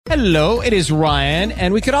Hello, it is Ryan,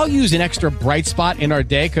 and we could all use an extra bright spot in our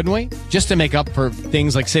day, couldn't we? Just to make up for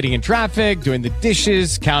things like sitting in traffic, doing the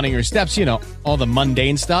dishes, counting your steps, you know, all the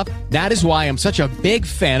mundane stuff. That is why I'm such a big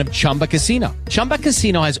fan of Chumba Casino. Chumba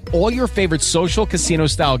Casino has all your favorite social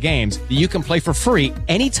casino-style games that you can play for free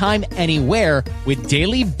anytime, anywhere with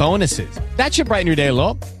daily bonuses. That should brighten your day a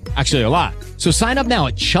little. Actually, a lot. So sign up now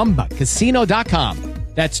at ChumbaCasino.com.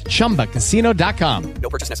 That's ChumbaCasino.com. No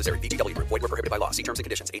purchase necessary. VGW Group. Void where prohibited by law. See terms and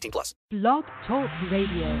conditions. 18+. Blog Talk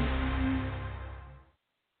Radio.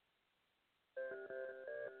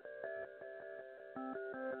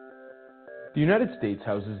 The United States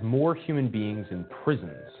houses more human beings in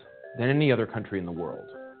prisons than any other country in the world.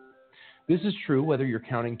 This is true whether you're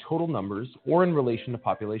counting total numbers or in relation to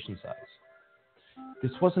population size.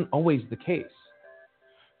 This wasn't always the case.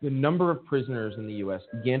 The number of prisoners in the U.S.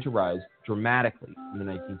 began to rise dramatically in the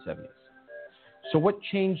 1970s. So what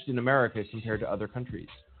changed in America compared to other countries?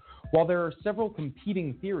 While there are several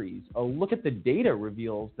competing theories, a look at the data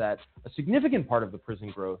reveals that a significant part of the prison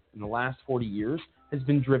growth in the last 40 years has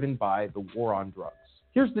been driven by the war on drugs.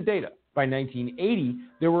 Here's the data. By 1980,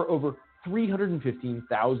 there were over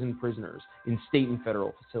 315,000 prisoners in state and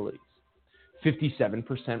federal facilities.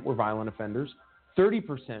 57% were violent offenders.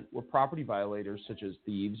 30% were property violators, such as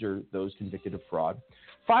thieves or those convicted of fraud.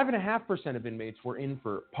 5.5% of inmates were in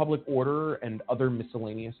for public order and other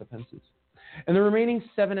miscellaneous offenses. And the remaining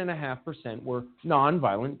 7.5% were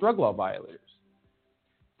nonviolent drug law violators.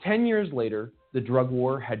 10 years later, the drug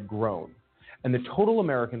war had grown, and the total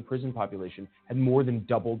American prison population had more than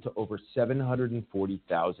doubled to over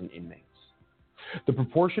 740,000 inmates. The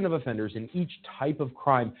proportion of offenders in each type of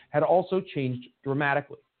crime had also changed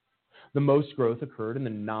dramatically. The most growth occurred in the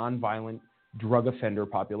nonviolent drug offender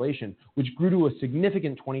population, which grew to a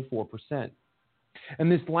significant 24%.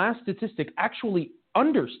 And this last statistic actually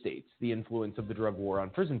understates the influence of the drug war on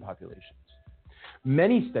prison populations.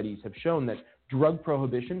 Many studies have shown that drug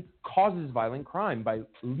prohibition causes violent crime by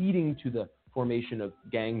leading to the formation of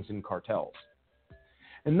gangs and cartels.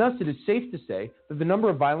 And thus it is safe to say that the number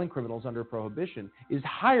of violent criminals under prohibition is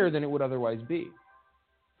higher than it would otherwise be.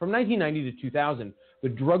 From 1990 to 2000, the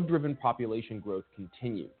drug-driven population growth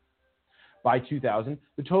continued. By 2000,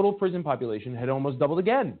 the total prison population had almost doubled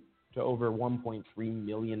again to over 1.3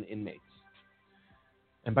 million inmates.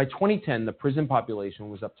 And by 2010, the prison population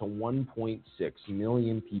was up to 1.6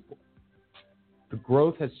 million people. The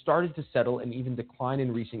growth has started to settle and even decline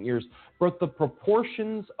in recent years, but the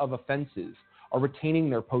proportions of offenses are retaining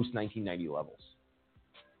their post-1990 levels.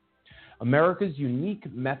 America's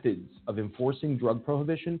unique methods of enforcing drug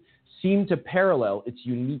prohibition seem to parallel its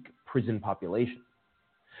unique prison population.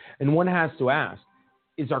 And one has to ask,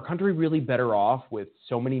 is our country really better off with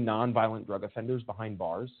so many nonviolent drug offenders behind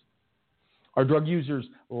bars? Are drug users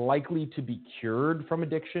likely to be cured from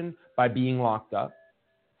addiction by being locked up?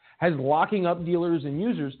 Has locking up dealers and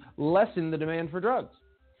users lessened the demand for drugs?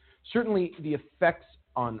 Certainly, the effects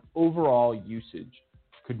on overall usage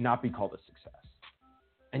could not be called a success.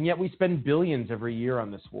 And yet we spend billions every year on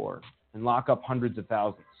this war and lock up hundreds of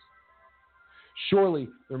thousands. Surely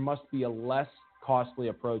there must be a less costly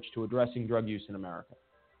approach to addressing drug use in America.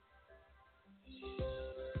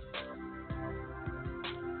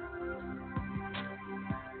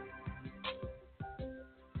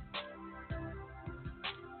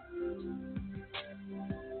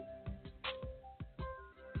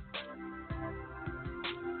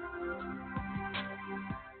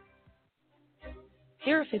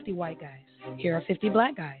 Here are 50 white guys. Here are 50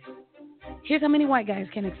 black guys. Here's how many white guys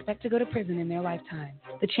can expect to go to prison in their lifetime.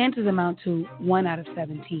 The chances amount to 1 out of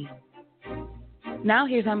 17. Now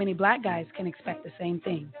here's how many black guys can expect the same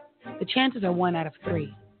thing. The chances are 1 out of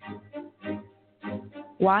 3.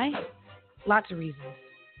 Why? Lots of reasons.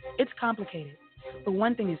 It's complicated, but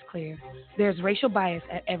one thing is clear. There's racial bias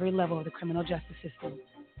at every level of the criminal justice system.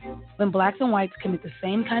 When blacks and whites commit the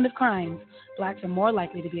same kind of crimes, blacks are more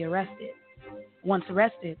likely to be arrested. Once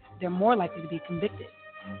arrested, they're more likely to be convicted.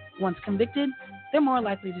 Once convicted, they're more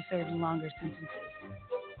likely to serve longer sentences.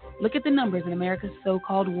 Look at the numbers in America's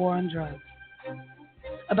so-called war on drugs.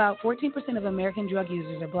 About 14% of American drug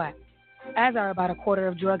users are black, as are about a quarter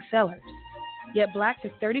of drug sellers. Yet blacks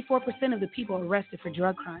are 34% of the people arrested for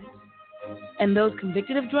drug crimes. And those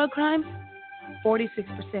convicted of drug crimes,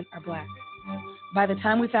 46% are black. By the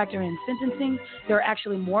time we factor in sentencing, there are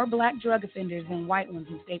actually more black drug offenders than white ones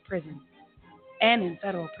in state prisons and in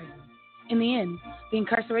federal prison. In the end, the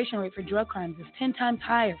incarceration rate for drug crimes is 10 times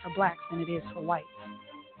higher for blacks than it is for whites.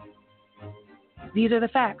 These are the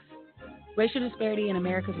facts. Racial disparity in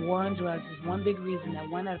America's war on drugs is one big reason that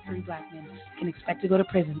 1 out of 3 black men can expect to go to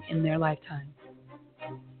prison in their lifetime.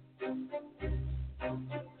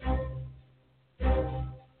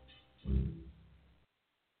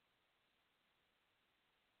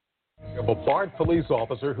 A barred police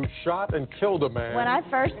officer who shot and killed a man. When I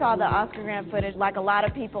first saw the Oscar Grant footage, like a lot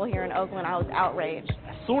of people here in Oakland, I was outraged.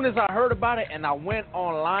 As soon as I heard about it and I went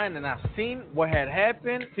online and I seen what had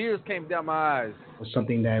happened, tears came down my eyes. It was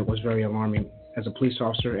something that was very alarming as a police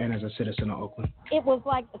officer and as a citizen of Oakland. It was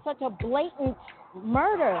like such a blatant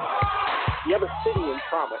murder. You have a city in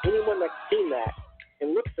trauma. Anyone that's seen that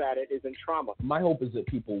and looks at it is in trauma. My hope is that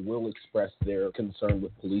people will express their concern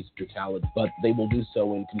with police brutality, but they will do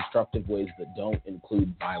so in constructive ways that don't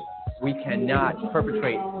include violence. We cannot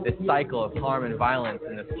perpetrate this cycle of harm and violence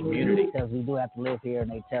in this community. Because we do have to live here and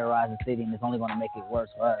they terrorize the city and it's only going to make it worse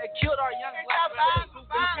for us. They killed our young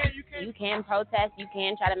black men. You can protest, you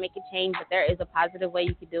can try to make a change, but there is a positive way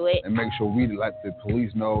you can do it. And make sure we let the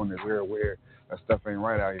police know and that we're aware that stuff ain't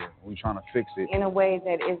right out here. We're trying to fix it. In a way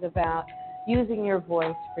that is about using your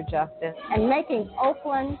voice for justice. And making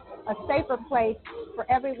Oakland a safer place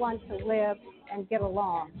for everyone to live and get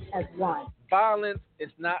along as one. Violence is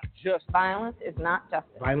not just. Violence is not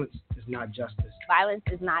justice. Violence is not justice. Violence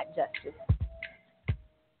is not justice.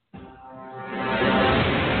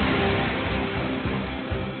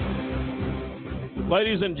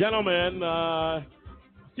 Ladies and gentlemen, a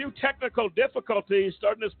few technical difficulties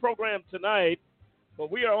starting this program tonight,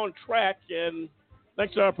 but we are on track, and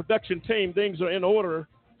thanks to our production team, things are in order.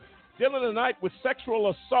 Dealing tonight with sexual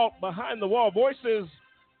assault behind the wall. Voices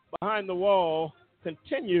behind the wall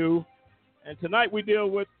continue, and tonight we deal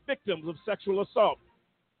with victims of sexual assault.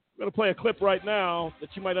 We're going to play a clip right now that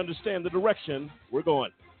you might understand the direction we're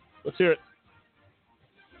going. Let's hear it.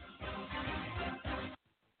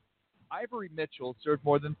 Ivory Mitchell served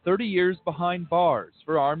more than 30 years behind bars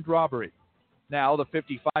for armed robbery. Now, the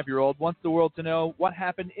 55-year-old wants the world to know what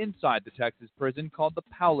happened inside the Texas prison called the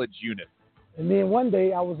Powledge Unit. And then one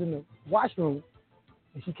day I was in the washroom,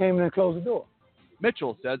 and she came in and closed the door.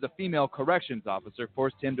 Mitchell says a female corrections officer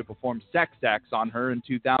forced him to perform sex acts on her in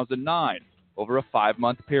 2009 over a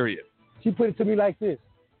 5-month period. She put it to me like this.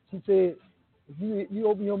 She said, if you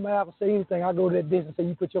open your mouth or say anything, I'll go to that desk and say,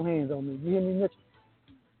 you put your hands on me. You hear me, Mitchell?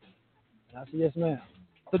 And I said, yes, ma'am.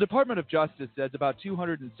 The Department of Justice says about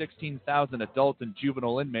 216,000 adult and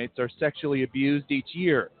juvenile inmates are sexually abused each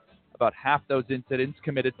year, about half those incidents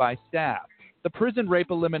committed by staff. The Prison Rape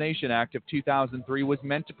Elimination Act of 2003 was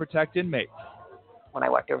meant to protect inmates. When I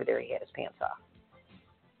walked over there, he had his pants off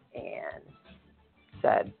and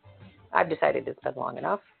said, I've decided it's been long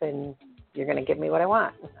enough, and you're going to give me what I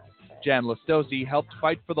want. Jan Listosi helped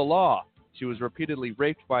fight for the law. She was repeatedly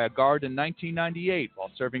raped by a guard in 1998 while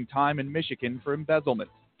serving time in Michigan for embezzlement.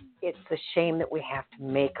 It's a shame that we have to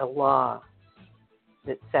make a law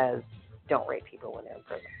that says don't rape people when they're in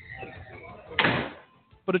prison.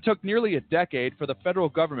 But it took nearly a decade for the federal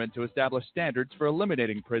government to establish standards for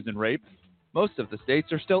eliminating prison rape. Most of the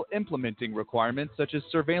states are still implementing requirements such as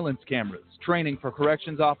surveillance cameras, training for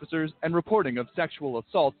corrections officers, and reporting of sexual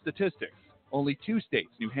assault statistics. Only 2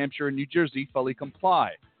 states, New Hampshire and New Jersey, fully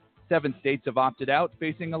comply. 7 states have opted out,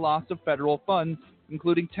 facing a loss of federal funds,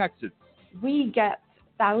 including Texas. We get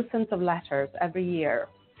thousands of letters every year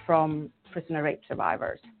from prisoner rape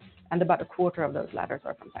survivors, and about a quarter of those letters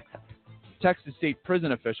are from Texas. Texas state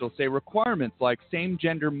prison officials say requirements like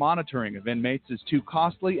same-gender monitoring of inmates is too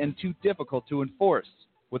costly and too difficult to enforce.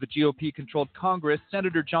 With a GOP-controlled Congress,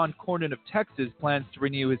 Senator John Cornyn of Texas plans to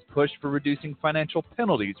renew his push for reducing financial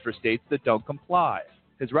penalties for states that don't comply.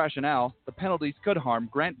 His rationale, the penalties could harm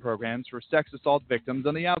grant programs for sex assault victims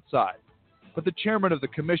on the outside. But the chairman of the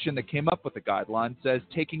commission that came up with the guideline says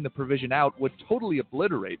taking the provision out would totally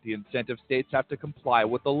obliterate the incentive states have to comply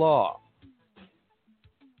with the law.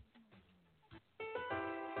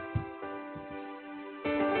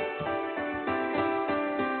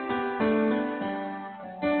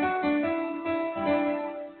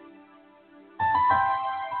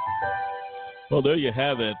 Well, there you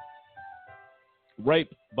have it.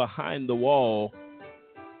 Rape behind the wall.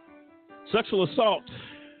 Sexual assault.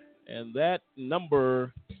 And that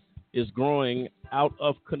number is growing out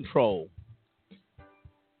of control.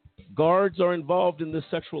 Guards are involved in this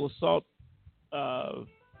sexual assault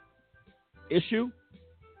issue.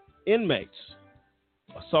 Inmates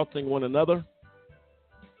assaulting one another.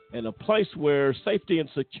 In a place where safety and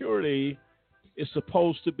security is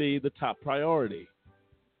supposed to be the top priority.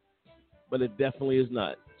 But it definitely is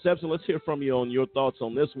not. Sebson, let's hear from you on your thoughts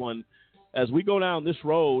on this one. As we go down this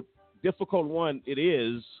road, difficult one it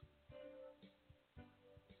is,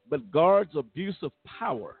 but guards' abuse of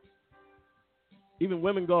power, even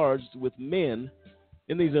women guards with men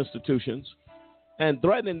in these institutions, and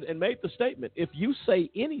threatened and made the statement, if you say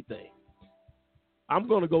anything, I'm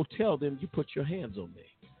going to go tell them you put your hands on me.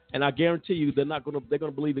 And I guarantee you they're going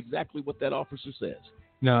to believe exactly what that officer says.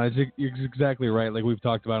 No, it's exactly right. Like we've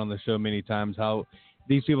talked about on the show many times, how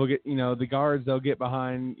these people get, the guards, they'll get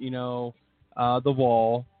behind, the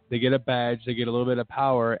wall. They get a badge, they get a little bit of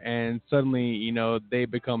power, and suddenly, they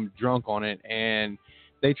become drunk on it, and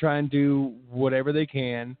they try and do whatever they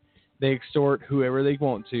can. They extort whoever they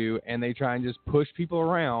want to, and they try and just push people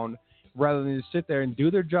around rather than just sit there and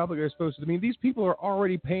do their job like they're supposed to. I mean, these people are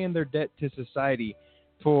already paying their debt to society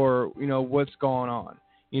for, what's going on.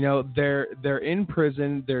 They're in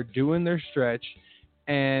prison, they're doing their stretch,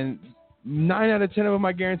 and 9 out of 10 of them,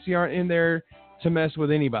 I guarantee, aren't in there to mess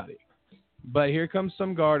with anybody. But here comes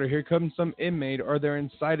some guard, or here comes some inmate, or they're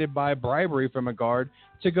incited by bribery from a guard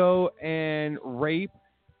to go and rape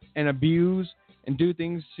and abuse and do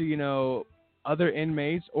things to, other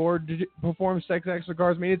inmates, or perform sex acts with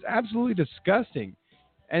guards. I mean, it's absolutely disgusting.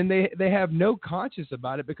 And they have no conscience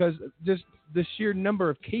about it, because just the sheer number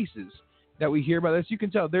of cases that we hear about this, you can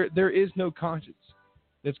tell there is no conscience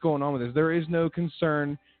that's going on with this. There is no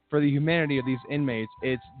concern for the humanity of these inmates.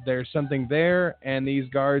 There's something there, and these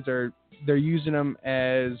guards they're using them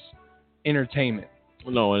as entertainment.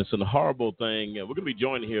 No, and it's a horrible thing. We're going to be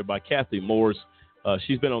joined here by Kathy Morse.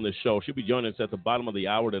 She's been on this show. She'll be joining us at the bottom of the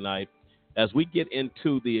hour tonight as we get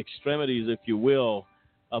into the extremities, if you will,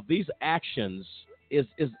 of these actions is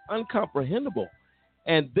incomprehensible.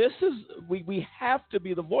 And this is, we have to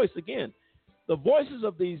be the voice. Again, the voices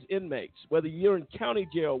of these inmates, whether you're in county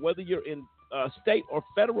jail, whether you're in state or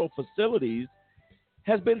federal facilities,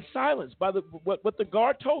 has been silenced by what the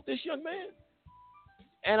guard told this young man.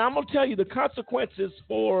 And I'm going to tell you the consequences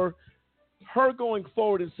for her going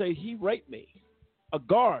forward and say, he raped me. A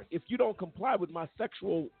guard, if you don't comply with my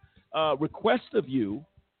sexual request of you,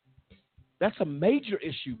 that's a major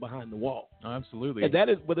issue behind the wall. Oh, absolutely. And that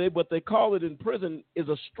is what they call it in prison is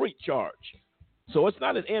a street charge. So it's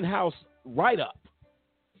not an in-house write-up.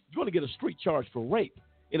 You're going to get a street charge for rape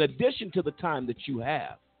in addition to the time that you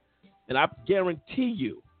have. And I guarantee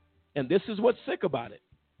you, and this is what's sick about it,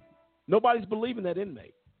 nobody's believing that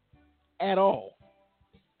inmate at all.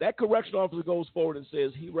 That correctional officer goes forward and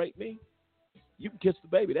says, he raped me, you can kiss the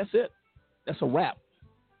baby. That's it. That's a wrap.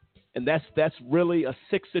 And that's really a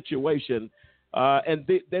sick situation. And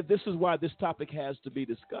this is why this topic has to be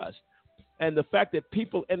discussed. And the fact that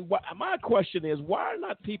people, and my question is, why are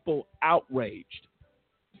not people outraged?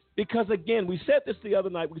 Because, again, we said this the other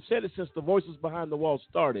night. We've said it since the Voices Behind the Wall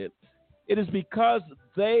started. It is because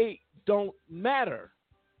they don't matter.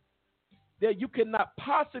 That you cannot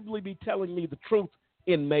possibly be telling me the truth,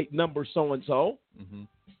 inmate number so-and-so. Mm-hmm.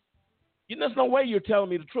 There's no way you're telling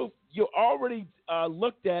me the truth. You're already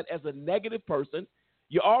looked at as a negative person.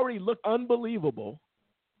 You already look unbelievable.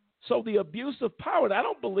 So the abuse of power, I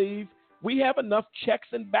don't believe we have enough checks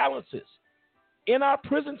and balances in our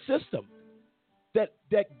prison system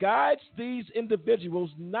that guides these individuals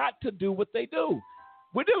not to do what they do.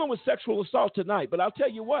 We're dealing with sexual assault tonight, but I'll tell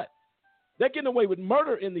you what, they're getting away with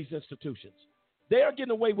murder in these institutions. They are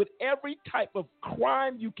getting away with every type of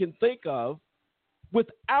crime you can think of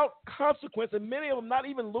without consequence, and many of them not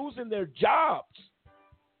even losing their jobs.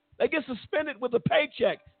 They get suspended with a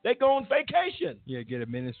paycheck. They go on vacation. Yeah, get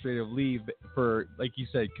administrative leave for, like you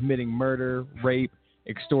said, committing murder, rape,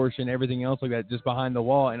 extortion, everything else like that, just behind the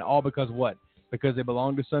wall, and all because what? Because they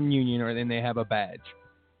belong to some union, or then they have a badge.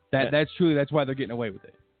 That's why they're getting away with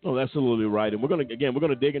it. Oh, that's absolutely right. And we're going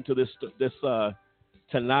to dig into this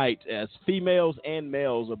tonight as females and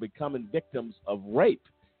males are becoming victims of rape.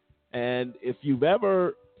 And if you've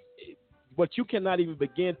ever, what you cannot even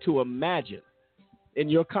begin to imagine in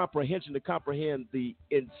your comprehension to comprehend the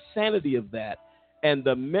insanity of that and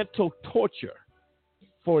the mental torture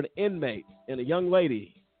for an inmate and a young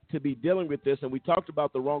lady to be dealing with this. And we talked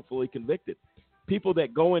about the wrongfully convicted. People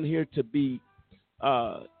that go in here to be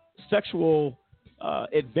sexual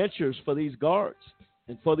adventures for these guards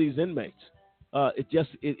and for these inmates. It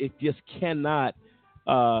just cannot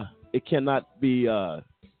be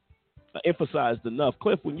emphasized enough.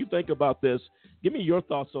 Cliff, when you think about this, give me your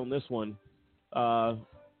thoughts on this one.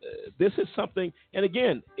 This is something, and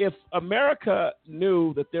again, if America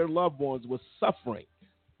knew that their loved ones were suffering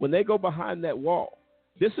when they go behind that wall,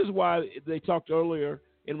 this is why they talked earlier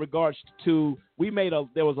in regards to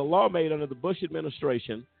there was a law made under the Bush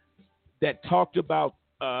administration that talked about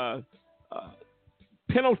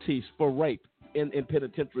penalties for rape in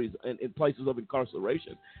penitentiaries and in places of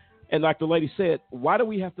incarceration. And like the lady said, why do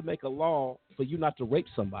we have to make a law for you not to rape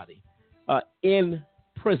somebody in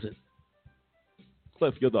prison?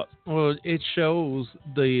 Cliff, your thoughts? Well, it shows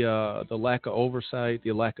the lack of oversight,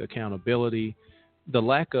 the lack of accountability, the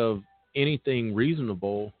lack of anything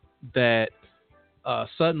reasonable that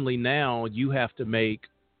suddenly now you have to make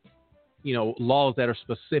laws that are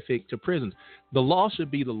specific to prisons. The law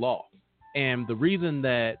should be the law. And the reason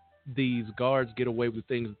that these guards get away with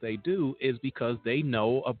things that they do is because they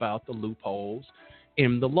know about the loopholes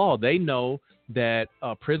in the law. They know that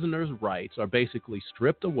prisoners' rights are basically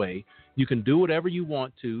stripped away. You can do whatever you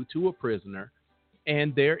want to a prisoner,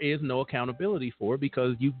 and there is no accountability for it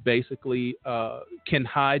because you basically can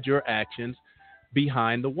hide your actions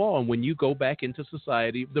behind the wall. And when you go back into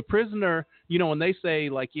society, the prisoner, when they say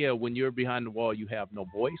when you're behind the wall, you have no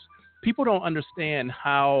voice, people don't understand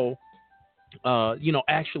how,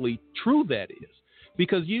 actually true that is.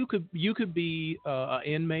 Because you could be an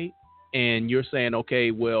inmate and you're saying,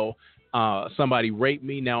 okay, well, somebody raped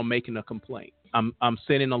me. Now I'm making a complaint. I'm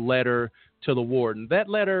sending a letter to the warden. That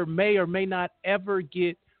letter may or may not ever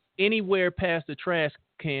get anywhere past the trash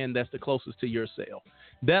can that's the closest to your cell.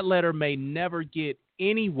 That letter may never get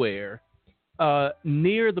anywhere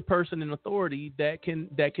near the person in authority that can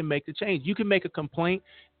make the change. You can make a complaint,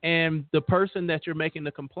 and the person that you're making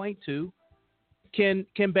the complaint to can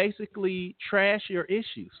basically trash your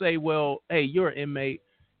issue. Say, well, hey, you're an inmate.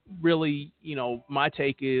 Really, my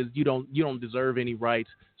take is you don't deserve any rights,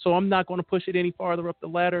 so I'm not going to push it any farther up the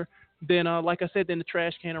ladder. Then, like I said, then the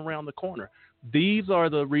trash can around the corner. These are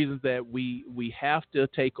the reasons that we have to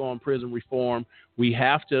take on prison reform. We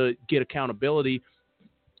have to get accountability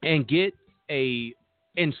and get a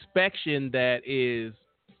inspection that is,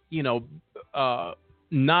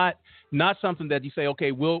 not something that you say,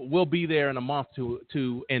 okay, we'll be there in a month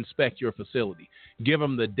to inspect your facility. Give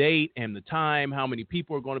them the date and the time, how many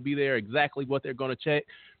people are going to be there, exactly what they're going to check.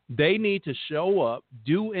 They need to show up,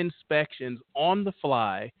 do inspections on the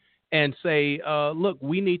fly, and say, look,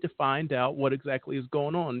 we need to find out what exactly is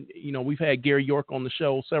going on. We've had Gary York on the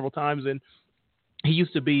show several times, and he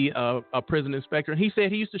used to be a prison inspector, and he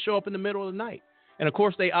said he used to show up in the middle of the night. And, of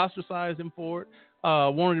course, they ostracized him for it,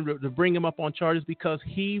 wanted to bring him up on charges because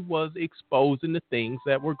he was exposing the things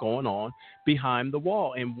that were going on behind the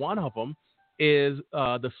wall. And one of them is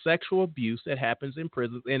the sexual abuse that happens in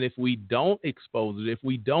prisons. And if we don't expose it, if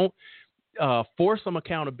we don't force some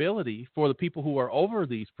accountability for the people who are over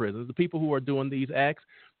these prisons, the people who are doing these acts,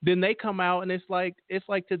 then they come out and it's like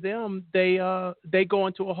to them, they go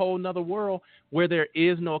into a whole nother world where there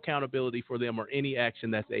is no accountability for them or any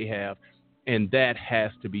action that they have. And that has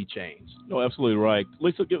to be changed. No, absolutely right.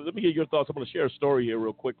 Lisa, let me get your thoughts. I'm going to share a story here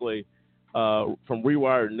real quickly from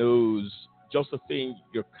Rewire News. Josephine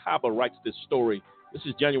Yurkaba writes this story. This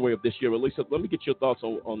is January of this year. But Lisa, let me get your thoughts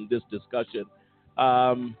on this discussion.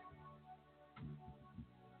 How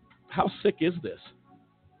sick is this?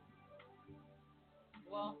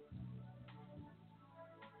 Well,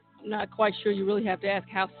 I'm not quite sure. You really have to ask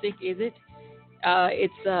how sick is it.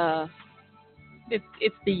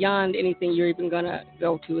 It's beyond anything you're even gonna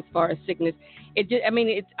go to as far as sickness.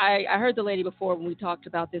 I heard the lady before when we talked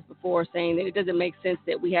about this before saying that it doesn't make sense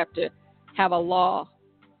that we have to have a law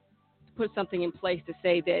to put something in place to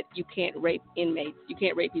say that you can't rape inmates, you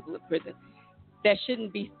can't rape people in prison. That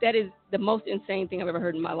shouldn't be. That is the most insane thing I've ever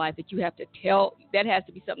heard in my life. That you have to tell. That has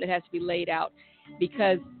to be something that has to be laid out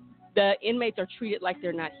because the inmates are treated like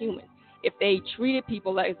they're not human. If they treated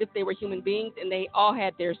people as if they were human beings and they all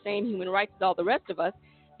had their same human rights as all the rest of us,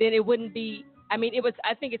 then it wouldn't be. I think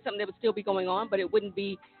it's something that would still be going on, but it wouldn't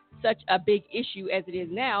be such a big issue as it is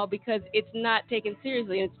now because it's not taken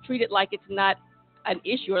seriously and it's treated like it's not an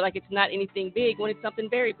issue or like it's not anything big when it's something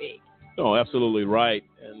very big. No, absolutely right.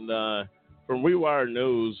 And from Rewire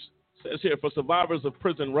News, it says here, for survivors of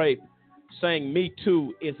prison rape, saying Me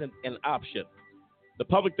Too isn't an option. The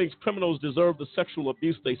public thinks criminals deserve the sexual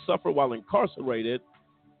abuse they suffer while incarcerated,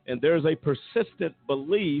 and there's a persistent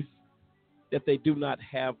belief that they do not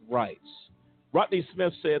have rights. Rodney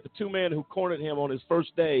Smith said the two men who cornered him on his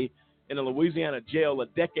first day in a Louisiana jail a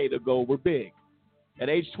decade ago were big. At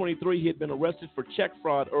age 23, he had been arrested for check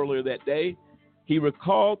fraud earlier that day. He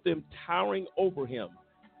recalled them towering over him.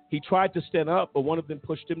 He tried to stand up, but one of them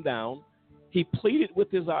pushed him down. He pleaded with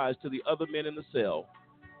his eyes to the other men in the cell,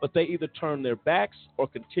 but they either turned their backs or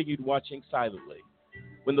continued watching silently.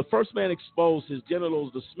 When the first man exposed his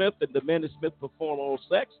genitals to Smith and demanded Smith perform oral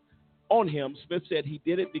sex on him, Smith said he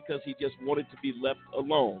did it because he just wanted to be left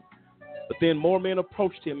alone. But then more men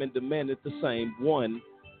approached him and demanded the same, one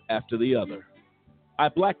after the other. I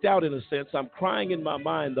blacked out in a sense. I'm crying in my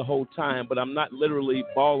mind the whole time, but I'm not literally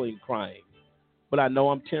bawling crying. But I know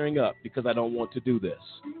I'm tearing up because I don't want to do this.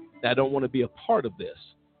 I don't want to be a part of this.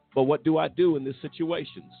 But what do I do in this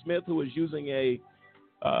situation? Smith, who is using a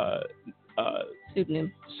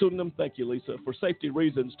pseudonym, thank you, Lisa, for safety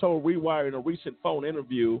reasons, told Rewire in a recent phone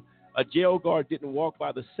interview a jail guard didn't walk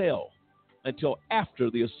by the cell until after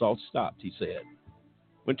the assault stopped, he said.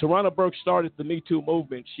 When Tarana Burke started the Me Too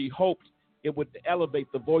movement, she hoped it would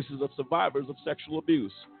elevate the voices of survivors of sexual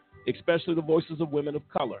abuse, especially the voices of women of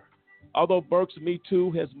color. Although Burke's Me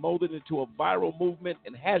Too has molded into a viral movement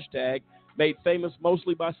and hashtag made famous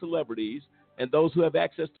mostly by celebrities and those who have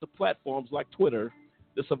access to platforms like Twitter,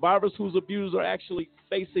 the survivors whose abusers are actually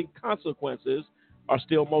facing consequences are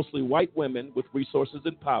still mostly white women with resources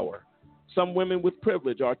and power. Some women with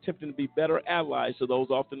privilege are attempting to be better allies to those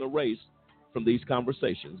often erased from these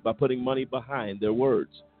conversations by putting money behind their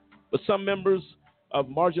words. But some members of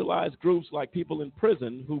marginalized groups like people in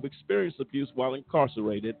prison who've experienced abuse while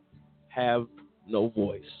incarcerated have no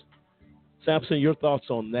voice. Samson, your thoughts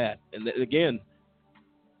on that? And again,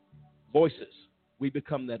 voices. We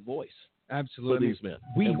become that voice. Absolutely. For these men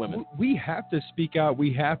and women. We have to speak out.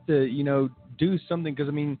 We have to, do something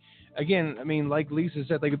because, like Lisa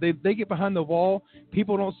said, like if they get behind the wall,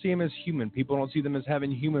 people don't see them as human. People don't see them as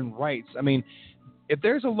having human rights. If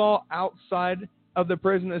there's a law outside of the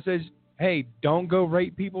prison that says, hey, don't go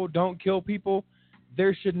rape people, don't kill people,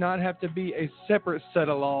 there should not have to be a separate set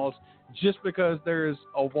of laws just because there's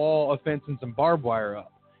a wall, a fence, and some barbed wire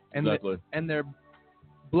up. And exactly. And there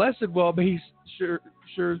blessed will be sure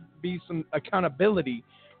be some accountability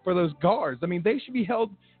for those guards. They should be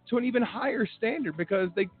held to an even higher standard because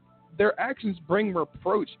their actions bring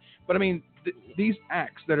reproach. But these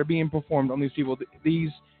acts that are being performed on these people, these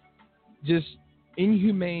just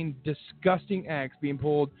inhumane, disgusting acts being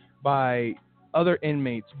pulled by other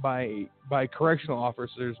inmates, by correctional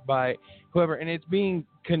officers, by whoever, and it's being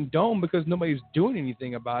condoned because nobody's doing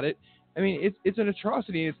anything about it. It's an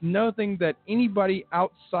atrocity. It's nothing that anybody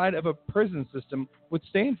outside of a prison system would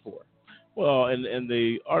stand for. Well, and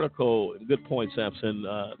the article, good point, Samson.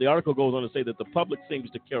 The article goes on to say that the public seems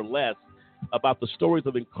to care less about the stories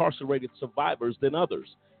of incarcerated survivors than others.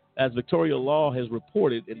 As Victoria Law has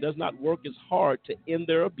reported, it does not work as hard to end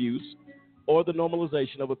their abuse or the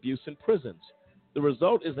normalization of abuse in prisons. The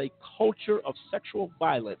result is a culture of sexual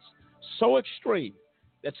violence so extreme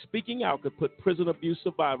that speaking out could put prison abuse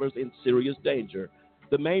survivors in serious danger.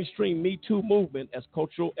 The mainstream Me Too movement, as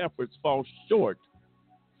cultural efforts, fall short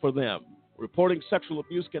for them. Reporting sexual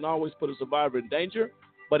abuse can always put a survivor in danger,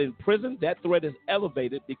 but in prison, that threat is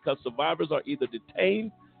elevated because survivors are either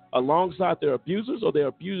detained alongside their abusers or their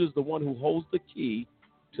abuser is the one who holds the key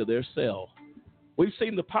to their cell. We've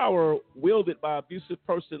seen the power wielded by abusive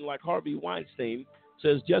person like Harvey Weinstein,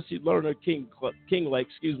 says Jesse Lerner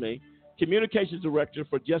Kinglake, communications director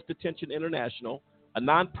for Just Detention International, a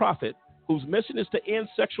nonprofit whose mission is to end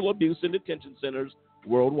sexual abuse in detention centers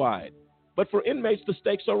worldwide. But for inmates, the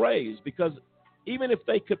stakes are raised because even if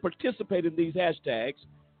they could participate in these hashtags,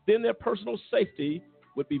 then their personal safety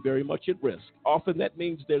would be very much at risk. Often that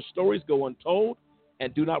means their stories go untold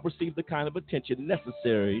and do not receive the kind of attention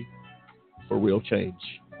necessary for real change.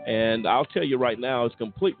 And I'll tell you right now, it's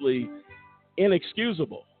completely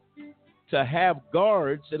inexcusable to have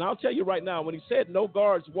guards, and I'll tell you right now, when he said no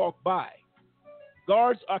guards walk by,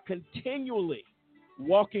 guards are continually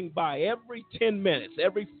walking by every 10 minutes,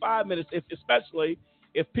 every 5 minutes, especially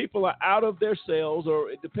if people are out of their cells or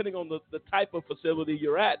depending on the type of facility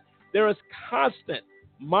you're at, there is constant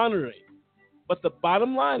monitoring. But the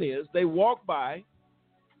bottom line is they walk by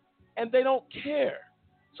and they don't care.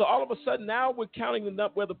 So all of a sudden now we're counting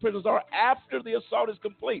where the prisoners are after the assault is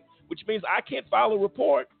complete, which means I can't file a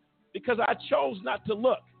report because I chose not to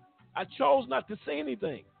look. I chose not to see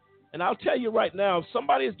anything. And I'll tell you right now, if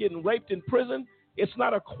somebody is getting raped in prison, it's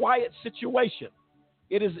not a quiet situation.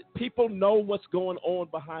 It is, people know what's going on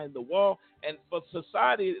behind the wall. And for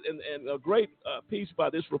society, and a great piece by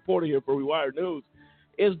this reporter here for Rewire News,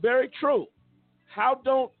 is very true. How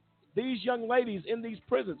don't these young ladies in these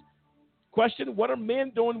prisons question, what are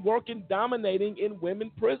men doing working, dominating in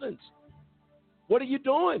women prisons? What are you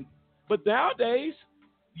doing? But nowadays,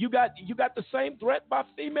 you got the same threat by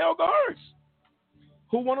female guards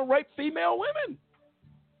who want to rape female women.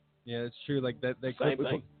 Yeah, it's true. Like that Same clip,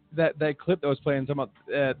 thing. that clip that was playing, talking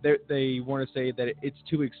about they want to say that it's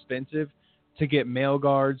too expensive to get male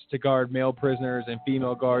guards to guard male prisoners and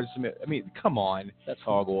female guards. Come on. That's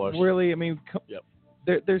hogwash. Really? Yep.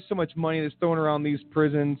 There's so much money that's thrown around these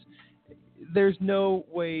prisons. There's no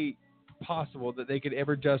way possible that they could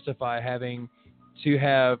ever justify having to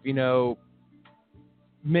have,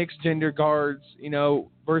 mixed gender guards,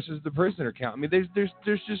 versus the prisoner count.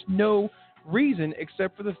 There's just no reason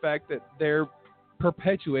except for the fact that they're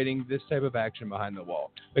perpetuating this type of action behind the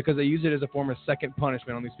wall because they use it as a form of second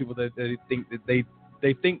punishment on these people that they think that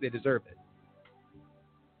they think they deserve it.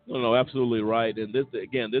 No, absolutely right. And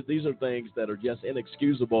these are things that are just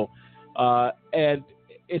inexcusable. And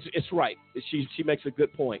it's right. She makes a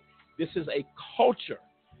good point. This is a culture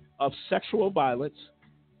of sexual violence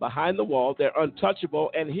behind the wall. They're untouchable.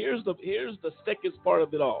 And here's the sickest part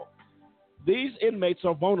of it all. These inmates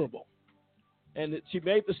are vulnerable. And she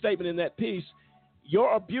made the statement in that piece,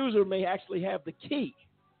 your abuser may actually have the key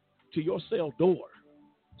to your cell door.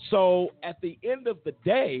 So at the end of the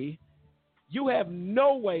day, you have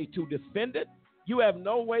no way to defend it. You have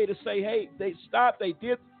no way to say, hey, they stopped, they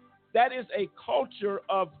did. That is a culture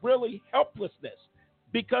of really helplessness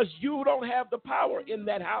because you don't have the power in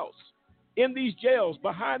that house. In these jails,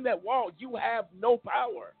 behind that wall, you have no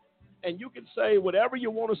power. And you can say whatever you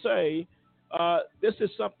want to say. This is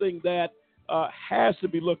something that has to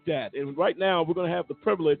be looked at. And right now, we're going to have the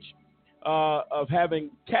privilege of having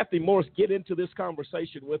Kathy Morse get into this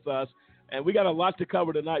conversation with us. And we got a lot to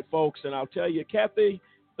cover tonight, folks. And I'll tell you, Kathy,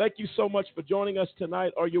 thank you so much for joining us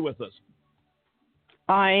tonight. Are you with us?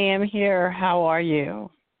 I am here. How are you?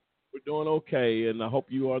 We're doing okay, and I hope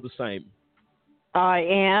you are the same. I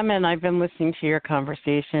am, and I've been listening to your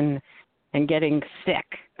conversation and getting sick.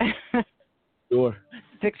 Sure.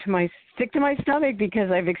 Sick to my stomach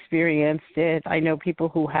because I've experienced it. I know people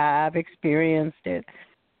who have experienced it.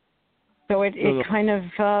 So it kind of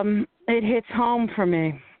it hits home for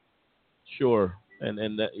me. Sure. And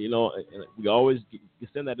that, you know, we always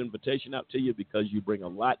send that invitation out to you because you bring a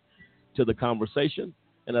lot to the conversation.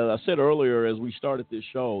 And as I said earlier, as we started this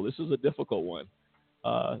show, this is a difficult one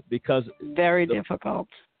because very difficult.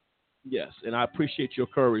 Yes, and I appreciate your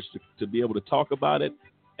courage to be able to talk about it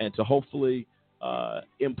and to hopefully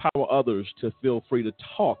empower others to feel free to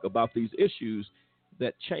talk about these issues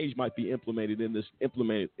that change might be implemented in this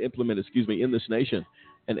in this nation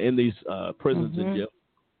and in these prisons and jails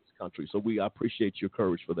in this country. So I appreciate your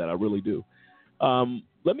courage for that. I really do.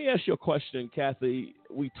 Let me ask you a question, Kathy.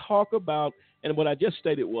 We talk about, and what I just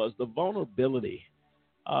stated was the vulnerability.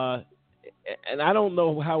 And I don't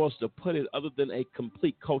know how else to put it other than a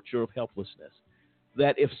complete culture of helplessness.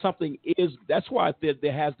 That if something is, that's why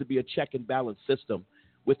there has to be a check and balance system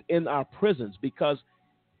within our prisons, because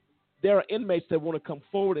there are inmates that want to come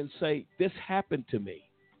forward and say, this happened to me.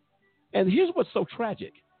 And here's what's so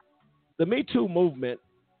tragic. The Me Too movement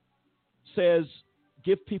says,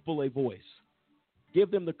 give people a voice. Give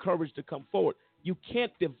them the courage to come forward. You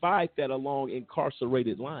can't divide that along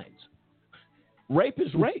incarcerated lines. Rape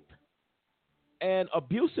is rape. And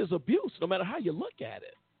abuse is abuse, no matter how you look at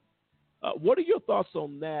it. What are your thoughts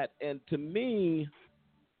on that? And to me,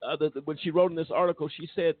 when she wrote in this article, she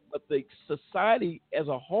said, but the society as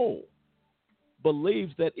a whole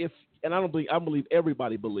believes that I don't believe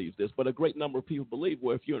everybody believes this, but a great number of people believe,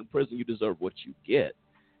 well, if you're in prison, you deserve what you get.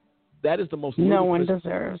 That is the most. No one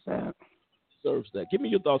deserves that. Deserves that. Give me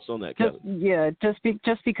your thoughts on that, Kevin.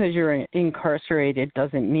 Just because you're incarcerated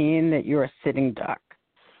doesn't mean that you're a sitting duck.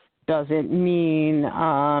 Doesn't mean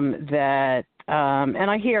that,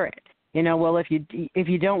 and I hear it. You know, well, if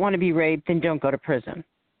you don't want to be raped, then don't go to prison.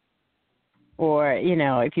 Or, you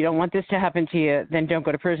know, if you don't want this to happen to you, then don't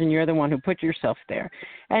go to prison. You're the one who put yourself there.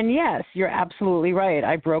 And yes, you're absolutely right.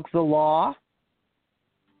 I broke the law.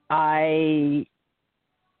 I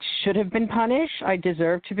should have been punished. I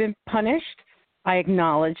deserve to be punished. I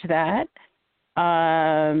acknowledge that.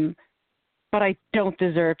 But I don't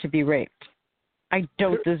deserve to be raped. I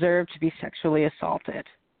don't deserve to be sexually assaulted.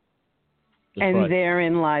 That's right.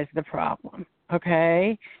 Therein lies the problem,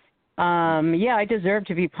 okay? I deserve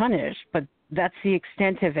to be punished, but that's the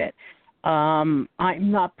extent of it. I'm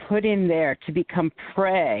not put in there to become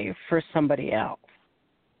prey for somebody else.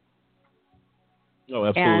 Oh,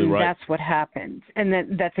 absolutely right. And that's what happens.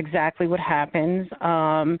 And that's exactly what happens.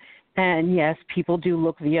 And, yes, people do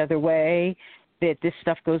look the other way, that this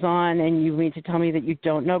stuff goes on, and you mean to tell me that you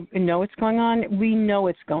don't know what's going on? We know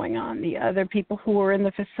it's going on. The other people who are in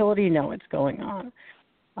the facility know what's going on.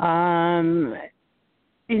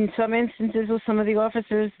 In some instances with some of the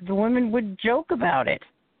officers, the women would joke about it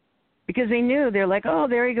because they knew. They're like, oh,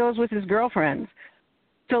 there he goes with his girlfriends.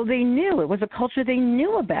 So they knew. It was a culture they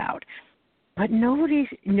knew about. But nobody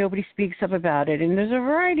speaks up about it, and there's a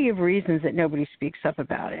variety of reasons that nobody speaks up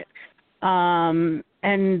about it.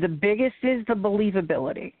 And the biggest is the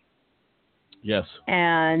believability. Yes.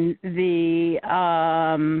 And the,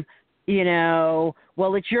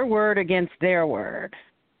 well, it's your word against their word.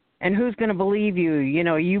 And who's going to believe you? You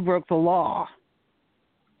know, you broke the law.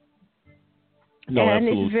 No, and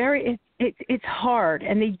absolutely. It's hard.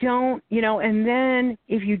 And they don't, and then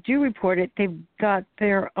if you do report it, they've got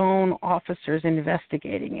their own officers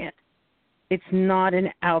investigating it. It's not an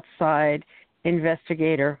outside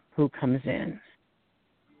investigator who comes in.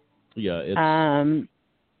 Yeah. It's...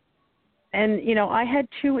 I had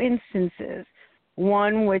two instances.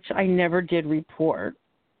 One which I never did report,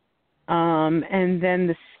 And then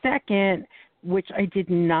the second, which I did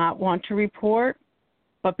not want to report,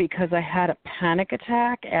 but because I had a panic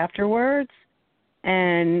attack afterwards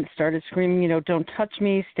and started screaming, don't touch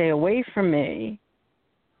me, stay away from me.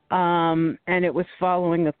 And it was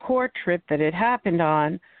following a court trip that it happened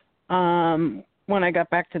on. When I got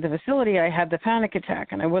back to the facility, I had the panic attack,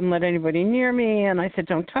 and I wouldn't let anybody near me, and I said,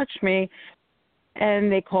 don't touch me.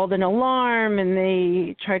 And they called an alarm, and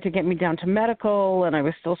they tried to get me down to medical, and I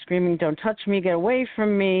was still screaming, don't touch me, get away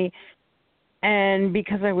from me. And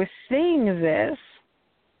because I was saying this,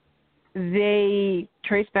 they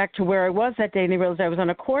traced back to where I was that day, and they realized I was on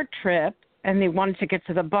a court trip, and they wanted to get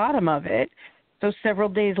to the bottom of it. So several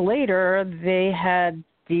days later, they had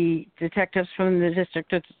the detectives from the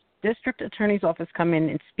district attorney's office come in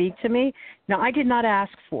and speak to me. Now, I did not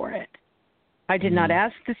ask for it. I did not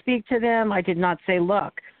ask to speak to them. I did not say,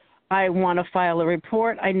 look, I want to file a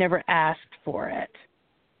report. I never asked for it.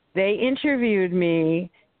 They interviewed me,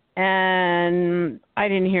 and I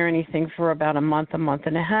didn't hear anything for about a month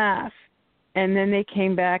and a half. And then they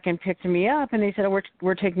came back and picked me up, and they said,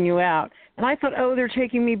 we're taking you out. And I thought, they're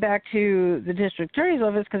taking me back to the district attorney's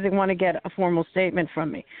office because they want to get a formal statement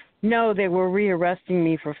from me. No, they were rearresting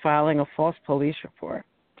me for filing a false police report.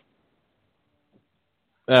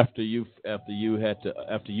 After you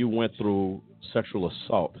went through sexual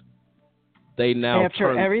assault, they now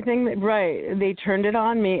everything, right? They turned it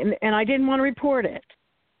on me, and I didn't want to report it.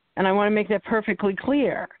 And I want to make that perfectly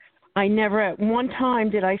clear. I never at one time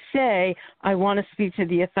did I say I want to speak to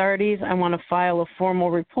the authorities. I want to file a formal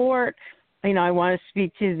report. I want to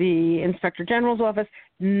speak to the Inspector General's office.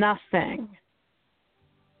 Nothing.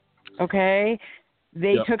 Okay?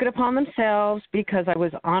 They took it upon themselves because I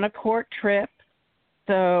was on a court trip.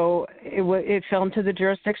 So it fell into the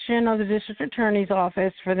jurisdiction of the district attorney's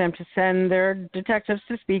office for them to send their detectives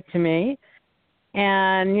to speak to me.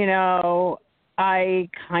 And, I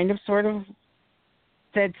kind of sort of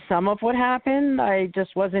said some of what happened. I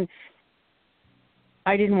didn't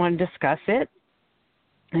want to discuss it.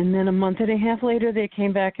 And then a month and a half later, they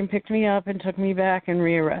came back and picked me up and took me back and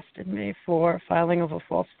rearrested me for filing of a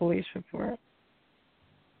false police report.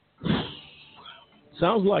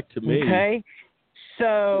 Sounds like to me. Okay.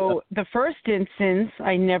 So the first instance,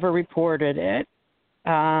 I never reported it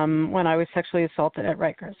when I was sexually assaulted at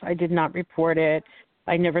Rikers. I did not report it.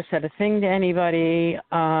 I never said a thing to anybody.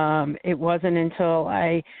 It wasn't until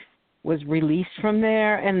I was released from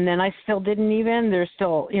there, and then I still didn't even. There's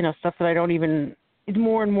still, stuff that I don't even. It's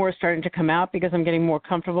more and more starting to come out because I'm getting more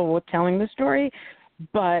comfortable with telling the story,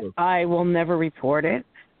 but I will never report it.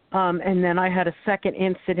 And then I had a second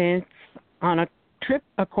incident on a trip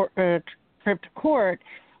to court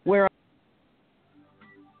where.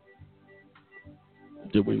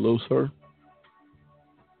 Did we lose her?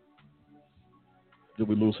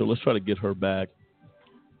 Let's try to get her back.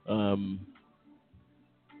 There's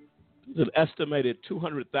an estimated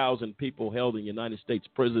 200,000 people held in United States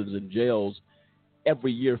prisons and jails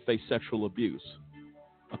every year face sexual abuse.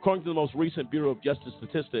 According to the most recent Bureau of Justice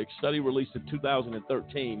Statistics study released in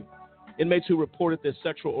 2013, inmates who reported their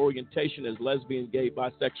sexual orientation as lesbian, gay,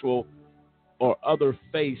 bisexual, or other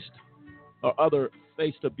faced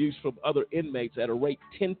abuse from other inmates at a rate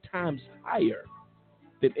 10 times higher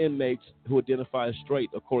than inmates who identify as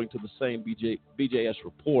straight, according to the same BJS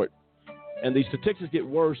report. And these statistics get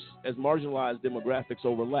worse as marginalized demographics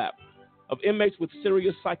overlap. Of inmates with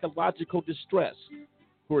serious psychological distress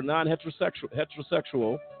who are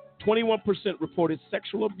heterosexual, 21% reported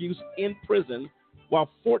sexual abuse in prison, while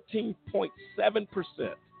 14.7%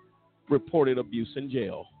 reported abuse in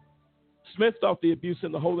jail. Smith thought the abuse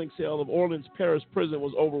in the holding cell of Orleans Parish Prison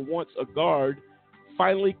was over once a guard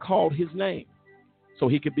finally called his name so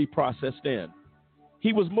he could be processed in.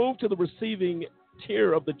 He was moved to the receiving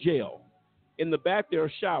tier of the jail. In the back, there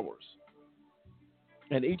are showers.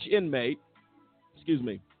 And each inmate,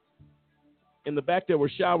 in the back, there were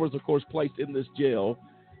showers, of course, placed in this jail.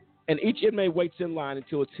 And each inmate waits in line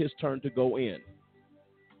until it's his turn to go in.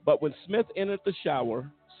 But when Smith entered the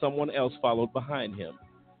shower, someone else followed behind him.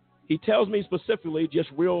 He tells me specifically, just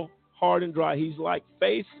real hard and dry, he's like,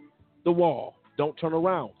 face the wall. Don't turn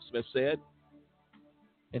around, Smith said.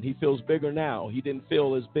 And he feels bigger now. He didn't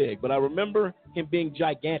feel as big. But I remember him being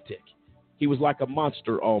gigantic. He was like a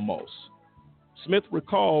monster almost. Smith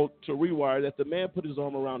recalled to Rewire that the man put his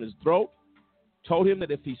arm around his throat, told him that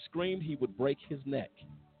if he screamed, he would break his neck,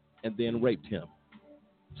 and then raped him.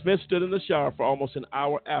 Smith stood in the shower for almost an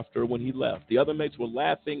hour after when he left. The other mates were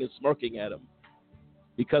laughing and smirking at him.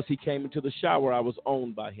 Because he came into the shower, I was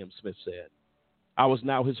owned by him, Smith said. I was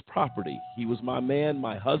now his property. He was my man,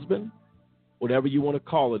 my husband, whatever you want to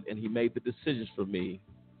call it, and he made the decisions for me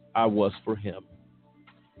I was for him.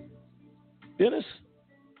 Dennis,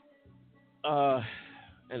 and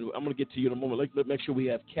I'm going to get to you in a moment. Let's make sure we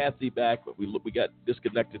have Kathy back. We got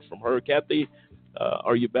disconnected from her. Kathy,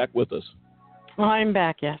 are you back with us? I'm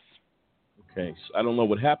back, yes. Okay, so I don't know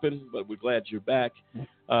what happened, but we're glad you're back.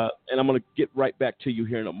 And I'm going to get right back to you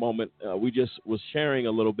here in a moment. We just was sharing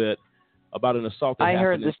a little bit about an assault that happened. I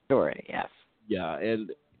heard the story, yes. Yeah,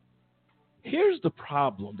 and here's the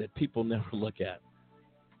problem that people never look at.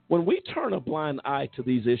 When we turn a blind eye to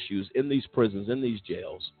these issues in these prisons, in these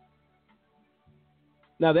jails,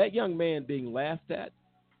 now that young man being laughed at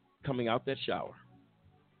coming out that shower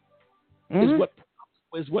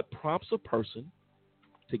is what prompts a person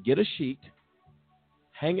to get a sheet,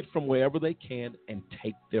 hang it from wherever they can, and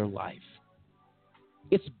take their life.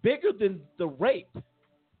 It's bigger than the rape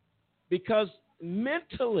because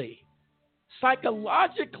mentally,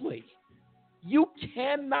 psychologically, you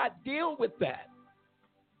cannot deal with that.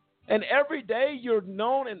 And every day you're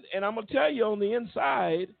known, and I'm going to tell you on the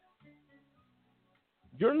inside,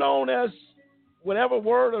 you're known as whatever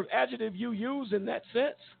word or adjective you use in that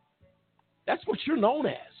sense. That's what you're known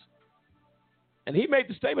as. And he made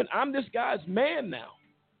the statement, I'm this guy's man now.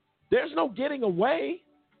 There's no getting away.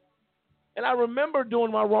 And I remember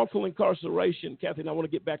during my wrongful incarceration, Kathy, and I want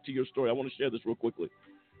to get back to your story. I want to share this real quickly.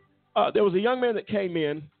 There was a young man that came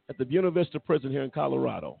in at the Buena Vista prison here in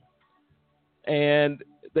Colorado. And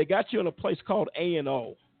they got you in a place called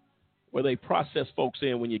A&O, where they process folks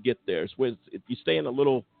in when you get there. It's where you stay in a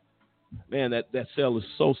little, man, that cell is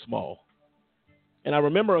so small. And I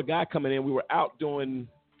remember a guy coming in. We were out doing,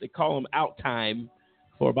 they call them out time,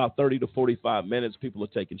 for about 30 to 45 minutes. People are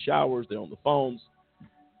taking showers. They're on the phones.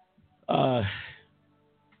 And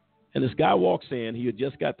this guy walks in. He had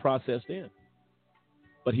just got processed in,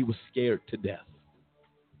 but he was scared to death.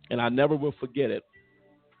 And I never will forget it.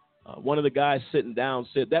 One of the guys sitting down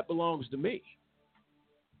said, that belongs to me.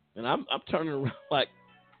 And I'm turning around like,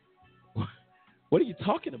 what are you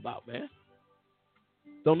talking about, man?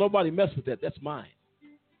 Don't nobody mess with that. That's mine.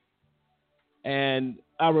 And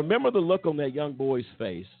I remember the look on that young boy's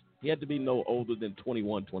face. He had to be no older than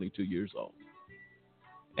 21, 22 years old.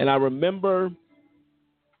 And I remember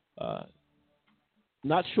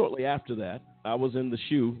not shortly after that, I was in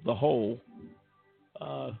the hole,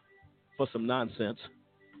 for some nonsense.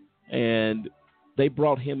 And they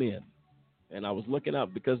brought him in. And I was looking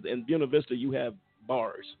up because in Buena Vista you have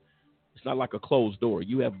bars. It's not like a closed door.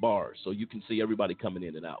 You have bars, so you can see everybody coming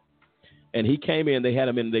in and out. And he came in. They had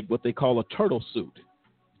him in what they call a turtle suit.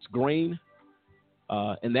 It's green,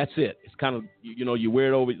 and that's it. It's kind of, you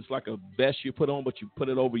wear it over. It's like a vest you put on, but you put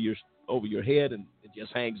it over your head, and it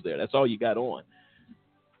just hangs there. That's all you got on.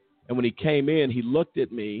 And when he came in, he looked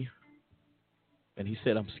at me, and he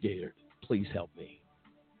said, I'm scared. Please help me.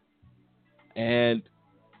 And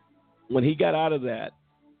when he got out of that,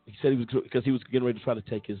 he said because he was getting ready to try to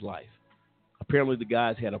take his life. Apparently the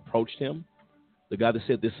guys had approached him, the guy that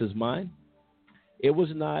said, this is mine. It was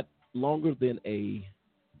not longer than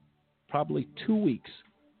probably 2 weeks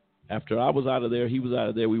after I was out of there, he was out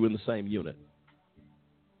of there, we were in the same unit.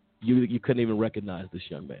 You couldn't even recognize this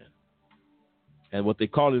young man. And what they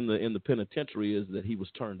called in the penitentiary is that he was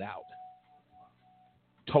turned out.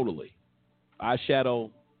 Totally.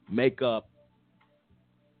 Eyeshadow, makeup,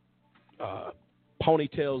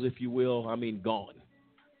 ponytails, if you will, gone.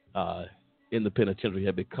 In the penitentiary,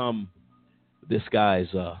 had become this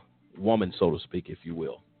guy's woman, so to speak, if you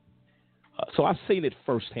will. So I've seen it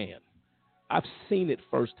firsthand.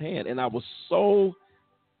 And I was so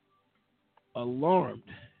alarmed.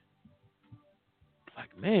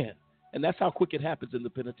 Like, man. And that's how quick it happens in the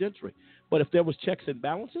penitentiary. But if there was checks and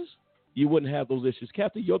balances, you wouldn't have those issues.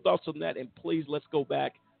 Kathy, your thoughts on that? And please, let's go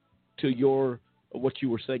back to what you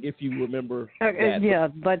were saying, if you remember. Yeah,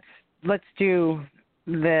 let's do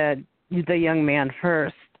the young man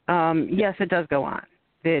first. Yes, it does go on.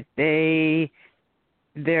 That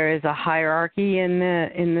there is a hierarchy in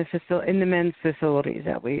the men's facilities,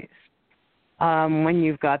 at least. When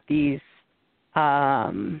you've got these, not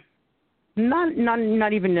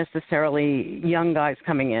even necessarily young guys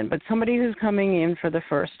coming in, but somebody who's coming in for the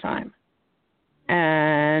first time,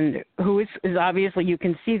 and who is obviously, you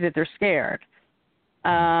can see that they're scared.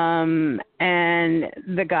 And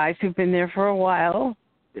the guys who've been there for a while,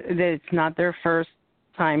 that it's not their first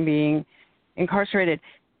time being incarcerated,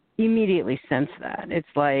 immediately sense that. It's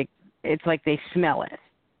like they smell it.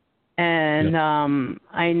 And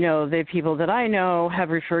I know the people that I know have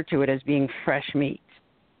referred to it as being fresh meat,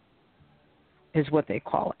 is what they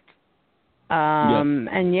call it.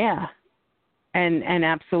 And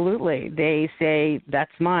absolutely, they say,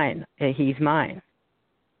 that's mine, he's mine.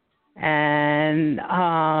 And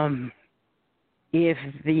if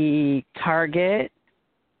the target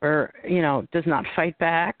does not fight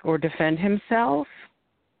back or defend himself,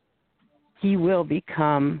 he will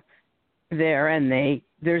become there. And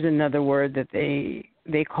there's another word that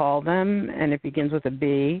they call them, and it begins with a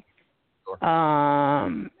B.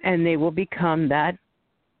 And they will become that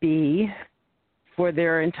B for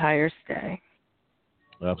their entire stay.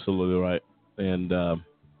 Absolutely right. And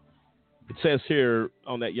it says here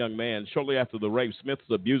on that young man, shortly after the rape, Smith's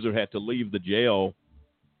abuser had to leave the jail.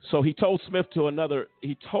 So he told Smith to another.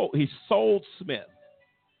 He sold Smith.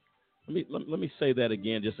 Let me say that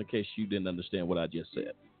again, just in case you didn't understand what I just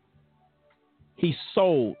said. He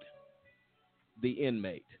sold the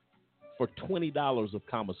inmate for $20 of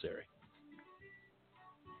commissary.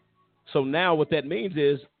 So now what that means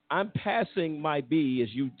is I'm passing my B,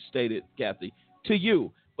 as you stated, Kathy, to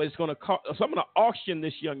you. But it's going to cost. So I'm going to auction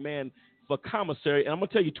this young man for commissary, and I'm going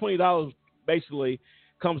to tell you $20 basically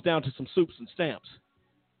comes down to some soups and stamps.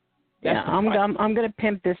 I'm going to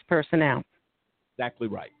pimp this person out. Exactly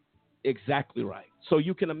right. Exactly right. So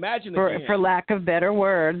you can imagine for lack of better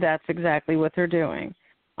word, that's exactly what they're doing.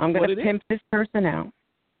 I'm going to pimp this person out.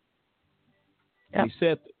 Yep. He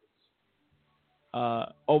said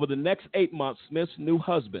over the next 8 months, Smith's new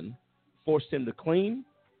husband forced him to clean,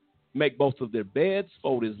 make both of their beds,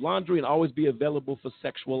 fold his laundry, and always be available for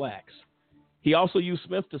sexual acts. He also used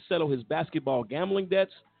Smith to settle his basketball gambling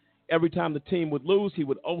debts. Every time the team would lose, he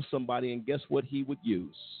would owe somebody, and guess what he would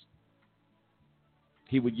use?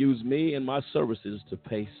 He would use me and my services to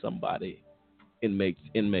pay somebody, inmate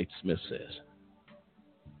Smith says.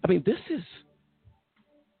 I mean, this is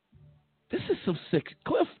some sick.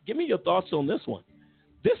 Cliff, give me your thoughts on this one.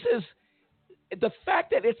 This is the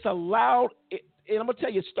fact that it's allowed, and I'm going to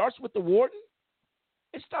tell you, it starts with the warden.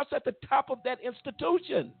 It starts at the top of that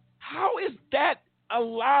institution. How is that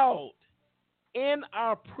allowed in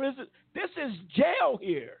our prison? This is jail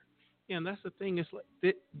here. Yeah, and that's the thing.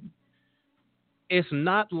 It's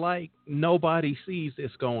not like nobody sees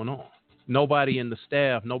this going on. Nobody in the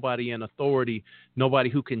staff, nobody in authority, nobody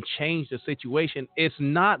who can change the situation. It's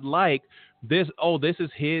not like this, this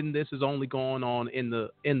is hidden, this is only going on in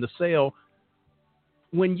the cell.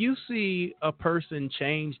 When you see a person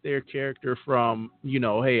change their character from,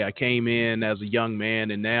 hey, I came in as a young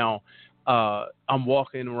man and now I'm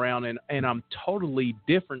walking around and I'm totally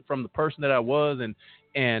different from the person that I was,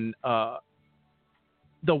 and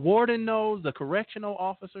the warden knows, the correctional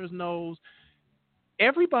officers knows,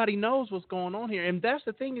 everybody knows what's going on here. And that's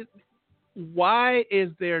the thing, is why is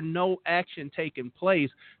there no action taking place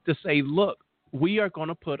to say, look, we are going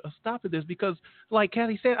to put a stop to this? Because like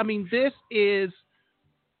Kathy said, I mean, this is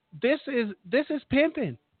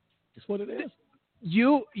pimping. That's what it is.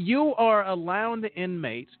 You are allowing the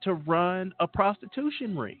inmates to run a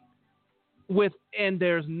prostitution ring and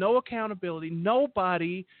there's no accountability.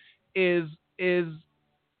 Nobody's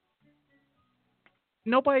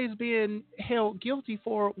being held guilty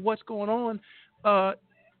for what's going on.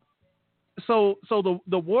 So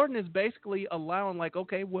the warden is basically allowing, like,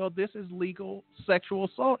 okay, well, this is legal sexual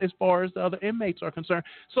assault as far as the other inmates are concerned.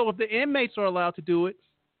 So if the inmates are allowed to do it,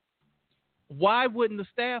 why wouldn't the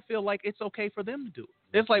staff feel like it's okay for them to do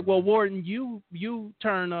it? It's like, well, warden, you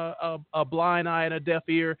turn a blind eye and a deaf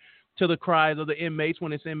ear to the cries of the inmates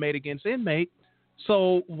when it's inmate against inmate.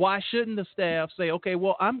 So why shouldn't the staff say, okay,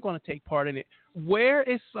 well, I'm going to take part in it? Where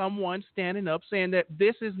is someone standing up saying that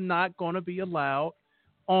this is not going to be allowed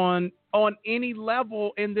on any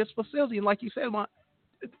level in this facility? And like you said,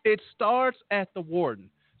 it starts at the warden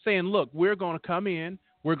saying, look, we're going to come in,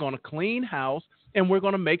 we're going to clean house, and we're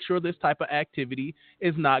going to make sure this type of activity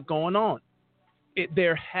is not going on.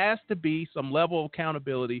 There has to be some level of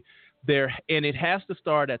accountability there, and it has to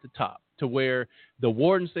start at the top, to where the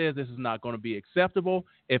warden says this is not going to be acceptable.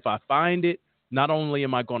 If I find it, not only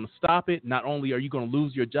am I going to stop it, not only are you going to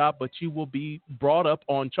lose your job, but you will be brought up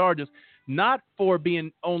on charges, not for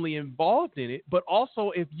being only involved in it, but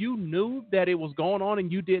also if you knew that it was going on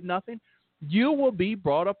and you did nothing, you will be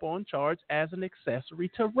brought up on charge as an accessory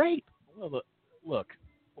to rape. Well, look,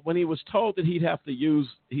 when he was told that he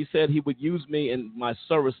said he would use me and my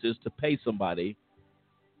services to pay somebody.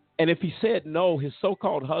 And if he said no, his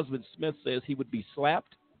so-called husband, Smith, says he would be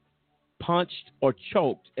slapped, punched, or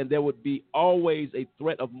choked, and there would be always a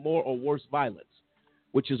threat of more or worse violence,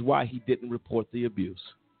 which is why he didn't report the abuse.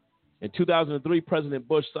 In 2003, President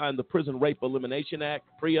Bush signed the Prison Rape Elimination Act,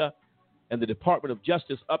 PREA, and the Department of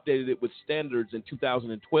Justice updated it with standards in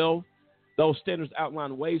 2012. Those standards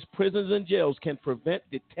outline ways prisons and jails can prevent,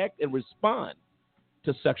 detect, and respond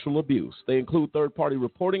to sexual abuse. They include third-party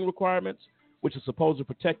reporting requirements, which are supposed to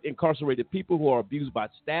protect incarcerated people who are abused by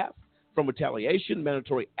staff, from retaliation,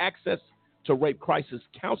 mandatory access to rape crisis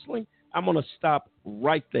counseling. I'm going to stop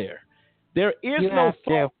right there. There is no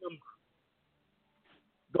phone number.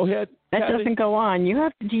 Go ahead, That Kathy. doesn't go on.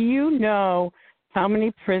 Do you know how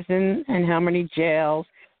many prisons and how many jails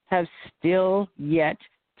have still yet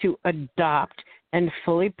to adopt and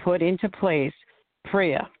fully put into place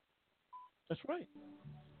PREA? That's right.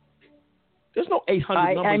 There's no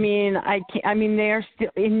 800 number. I mean, they are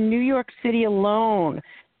still in New York City alone.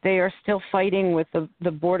 They are still fighting with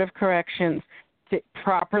the Board of Corrections to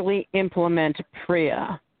properly implement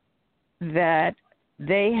PREA. That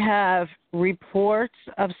they have reports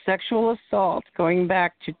of sexual assault going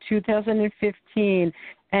back to 2015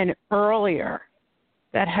 and earlier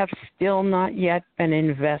that have still not yet been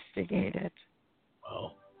investigated.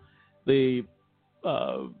 Well, the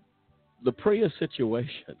PREA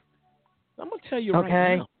situation. I'm going to tell you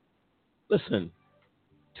right now. Listen,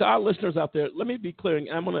 to our listeners out there, let me be clear, and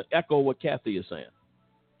I'm going to echo what Kathy is saying.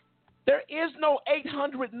 There is no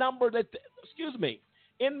 800 number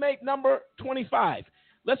inmate number 25.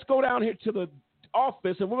 Let's go down here to the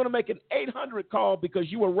office, and we're going to make an 800 call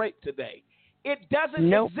because you were raped today. It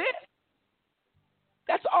doesn't exist.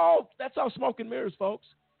 That's all smoke and mirrors, folks.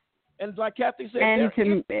 And like Kathy said, and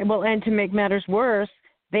to make matters worse,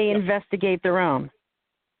 they investigate their own.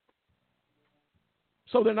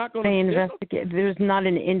 So they're not going to investigate. There's not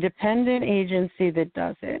an independent agency that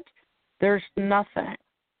does it. There's nothing.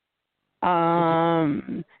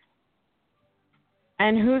 And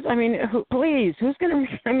who's going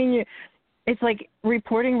to? It's like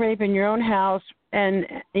reporting rape in your own house, and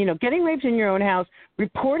getting raped in your own house,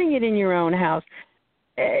 reporting it in your own house.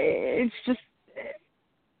 It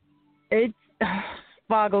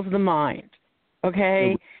boggles the mind.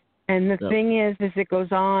 Okay. And the thing is it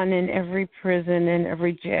goes on in every prison and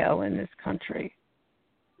every jail in this country.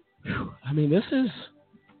 I mean,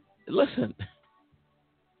 listen,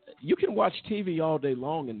 you can watch TV all day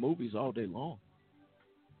long and movies all day long.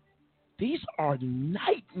 These are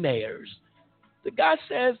nightmares. The guy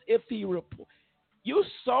says you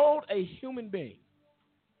sold a human being,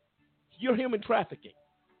 you're human trafficking.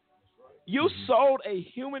 You sold a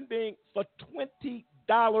human being for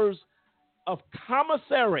 $20 of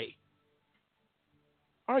commissary.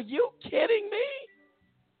 Are you kidding me?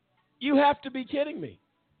 You have to be kidding me.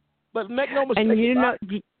 But make no mistake.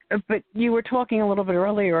 And but you were talking a little bit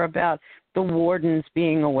earlier about the wardens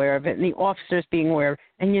being aware of it and the officers being aware of it.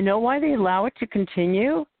 And you know why they allow it to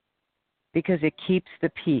continue? Because it keeps the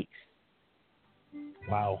peace.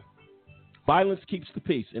 Wow. Violence keeps the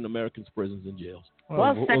peace in Americans' prisons and jails.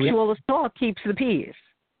 Well, sexual assault keeps the peace.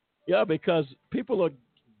 Yeah, because people are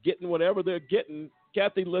getting whatever they're getting.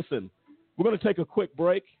 Kathy, listen, we're going to take a quick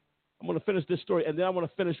break. I'm going to finish this story, and then I want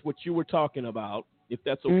to finish what you were talking about, if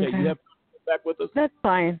that's okay. You have to come back with us? That's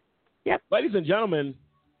fine. Yep. Ladies and gentlemen,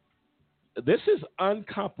 this is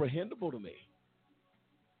incomprehensible to me.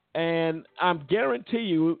 And I guarantee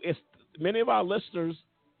you, many of our listeners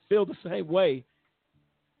feel the same way.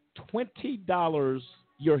 $20,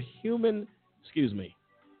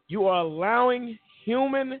 you are allowing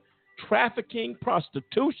human trafficking,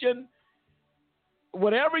 prostitution,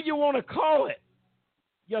 whatever you want to call it.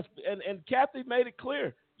 Yes, and Kathy made it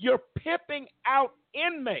clear. You're pimping out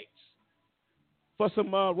inmates for some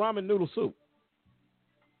ramen noodle soup.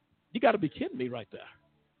 You got to be kidding me right there.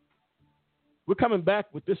 We're coming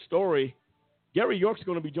back with this story. Gary York's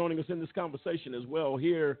going to be joining us in this conversation as well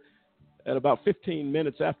here at about 15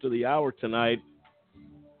 minutes after the hour tonight.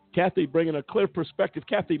 Kathy bringing a clear perspective.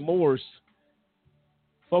 Kathy Morse.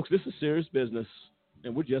 Folks, this is serious business,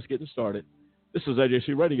 and we're just getting started. This is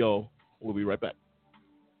AJCRadio. We'll be right back.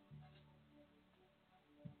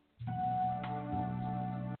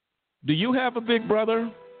 Do you have a big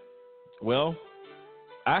brother? Well,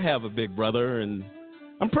 I have a big brother, and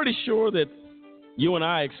I'm pretty sure that you and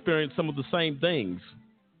I experience some of the same things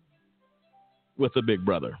with a big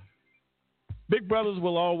brother. Big brothers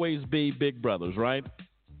will always be big brothers, right?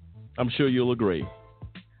 I'm sure you'll agree.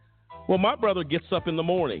 Well, my brother gets up in the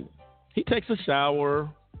morning. He takes a shower,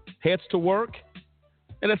 heads to work,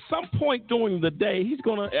 and at some point during the day, he's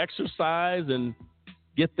going to exercise and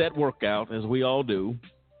get that workout, as we all do.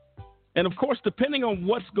 And, of course, depending on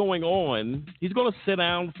what's going on, he's going to sit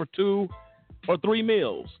down for 2 or 3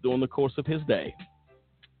 meals during the course of his day.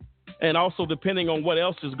 And also, depending on what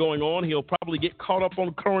else is going on, he'll probably get caught up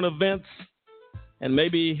on current events and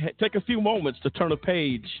maybe take a few moments to turn a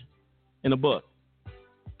page in a book.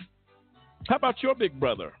 How about your big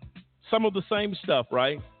brother? Some of the same stuff,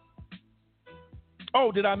 right?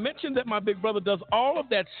 Oh, did I mention that my big brother does all of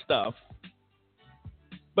that stuff,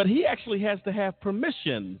 but he actually has to have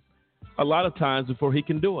permission a lot of times before he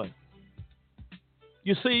can do it.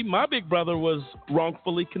 You see, my big brother was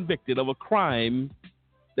wrongfully convicted of a crime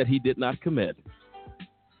that he did not commit.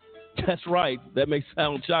 That's right. That may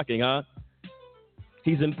sound shocking, huh?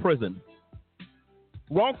 He's in prison.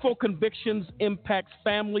 Wrongful convictions impact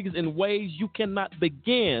families in ways you cannot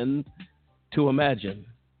begin to imagine.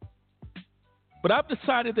 But I've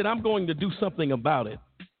decided that I'm going to do something about it.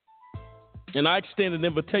 And I extend an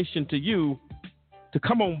invitation to you to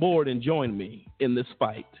come on board and join me in this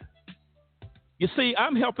fight. You see,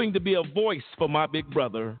 I'm helping to be a voice for my big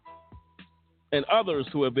brother and others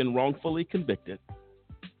who have been wrongfully convicted.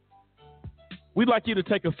 We'd like you to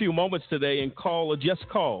take a few moments today and call a Just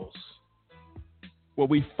Cause, where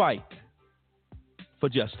we fight for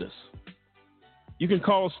justice. You can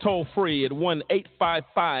call us toll free at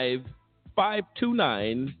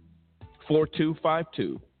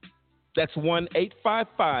 1-855-529-4252. That's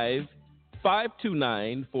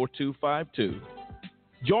 1-855-529-4252.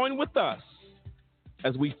 Join with us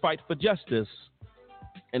as we fight for justice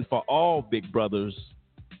and for all big brothers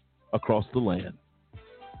across the land.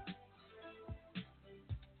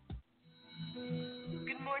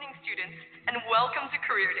 Good morning, students, and welcome to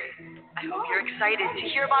Career Day. I hope you're excited to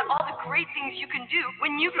hear about all the great things you can do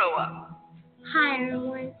when you grow up. Hi,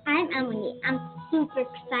 everyone. I'm Emily. I'm super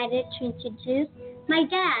excited to introduce my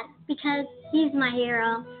dad because he's my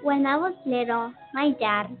hero. When I was little, my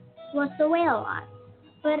dad was away a lot,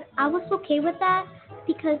 but I was okay with that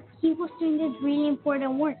because he was doing this really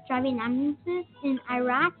important work driving ambulances in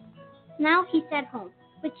Iraq. Now he's at home,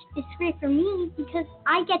 which is great for me because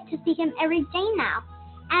I get to see him every day now.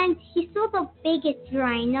 And he's still the biggest hero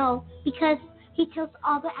I know because he tells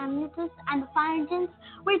all the ambulances and the fire engines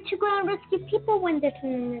where to go and rescue people when there's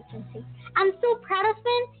an emergency. I'm so proud of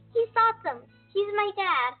him. He's awesome. He's my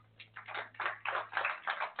dad.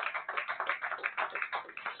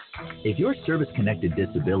 If your service-connected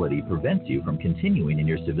disability prevents you from continuing in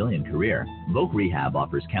your civilian career, Voc Rehab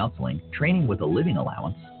offers counseling, training with a living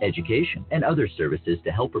allowance, education, and other services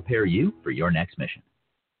to help prepare you for your next mission.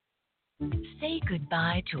 Say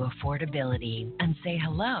goodbye to affordability and say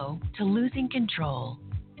hello to losing control.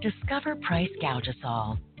 Discover Price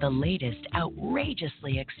Gougasol, the latest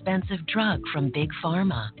outrageously expensive drug from Big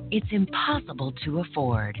Pharma. It's impossible to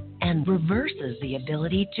afford and reverses the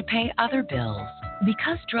ability to pay other bills.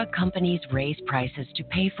 Because drug companies raise prices to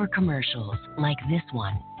pay for commercials like this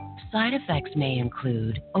one, side effects may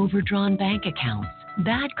include overdrawn bank accounts,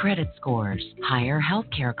 bad credit scores, higher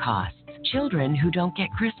healthcare costs, children who don't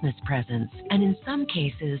get Christmas presents, and in some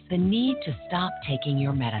cases, the need to stop taking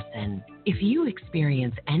your medicine. If you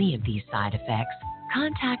experience any of these side effects,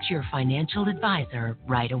 contact your financial advisor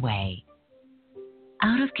right away.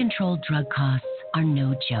 Out-of-control drug costs are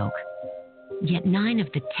no joke. Yet 9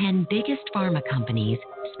 of the 10 biggest pharma companies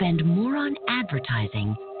spend more on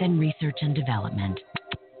advertising than research and development.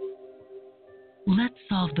 Let's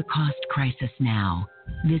solve the cost crisis now.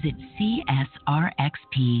 Visit csrxp.org.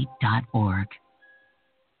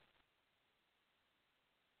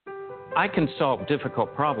 I can solve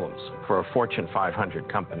difficult problems for a Fortune 500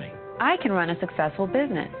 company. I can run a successful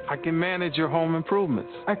business. I can manage your home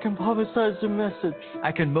improvements. I can publicize your message.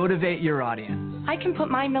 I can motivate your audience. I can put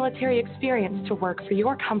my military experience to work for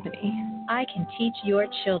your company. I can teach your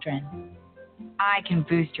children. I can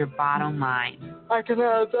boost your bottom line. I can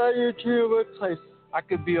add value to your workplace. I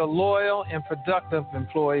could be a loyal and productive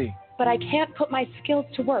employee. But I can't put my skills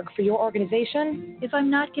to work for your organization if I'm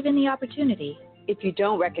not given the opportunity. If you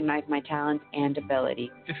don't recognize my talents and ability.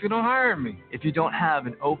 If you don't hire me. If you don't have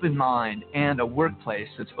an open mind and a workplace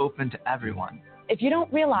that's open to everyone. If you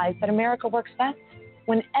don't realize that America works best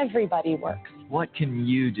when everybody works. What can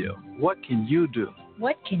you do? What can you do?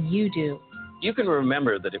 What can you do? You can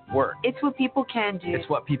remember that it worked. It's what people can do. It's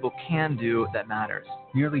what people can do that matters.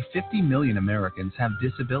 Nearly 50 million Americans have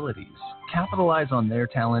disabilities. Capitalize on their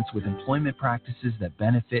talents with employment practices that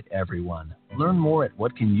benefit everyone. Learn more at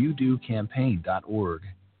whatcanyoudocampaign.org.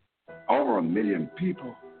 Over 1 million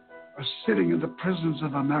people are sitting in the prisons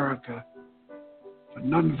of America for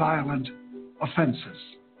nonviolent offenses.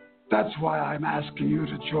 That's why I'm asking you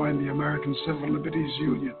to join the American Civil Liberties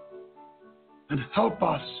Union and help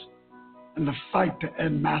us in the fight to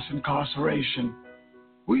end mass incarceration.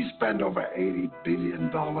 We spend over $80 billion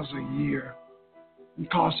a year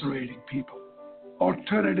incarcerating people.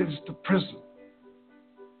 Alternatives to prison,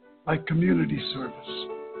 like community service,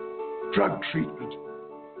 drug treatment,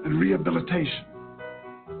 and rehabilitation,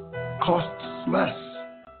 costs less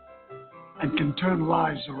and can turn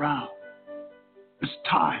lives around. It's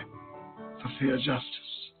time for fair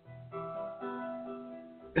justice.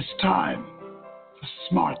 It's time for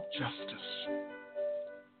smart justice.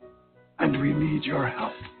 And we need your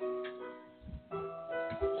help.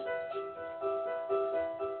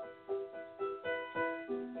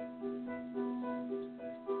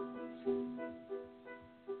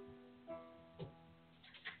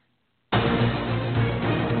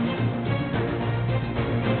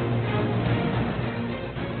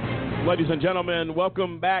 Ladies and gentlemen,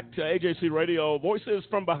 welcome back to AJC Radio, Voices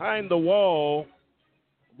from Behind the Wall,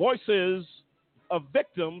 voices of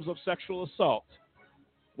victims of sexual assault.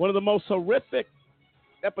 One of the most horrific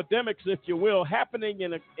epidemics, if you will, happening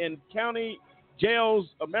in county jails,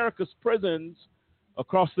 America's prisons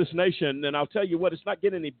across this nation. And I'll tell you what, it's not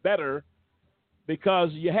getting any better because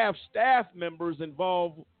you have staff members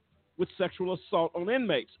involved with sexual assault on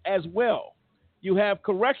inmates as well. You have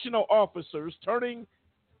correctional officers turning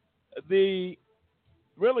their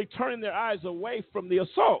eyes away from the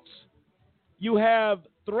assaults. You have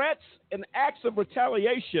threats and acts of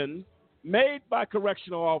retaliation made by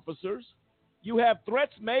correctional officers. You have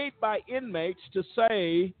threats made by inmates to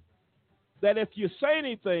say that if you say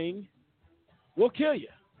anything, we'll kill you,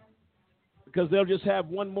 because they'll just have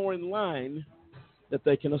one more in line that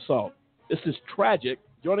they can assault. This is tragic.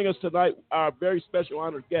 Joining us tonight, our very special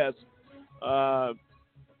honored guest,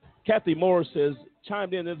 Kathy Morris, has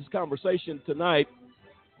chimed in this conversation tonight.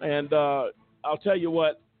 And I'll tell you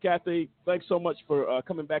what, Kathy, thanks so much for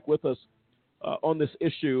coming back with us on this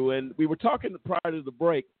issue. And we were talking prior to the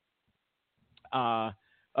break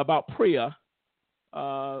about PREA,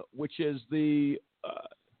 which is the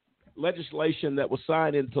legislation that was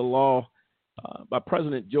signed into law by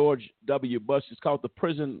President George W. Bush. It's called the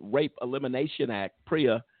Prison Rape Elimination Act,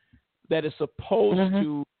 PREA, that is supposed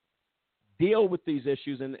to deal with these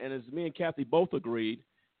issues. And as me and Kathy both agreed,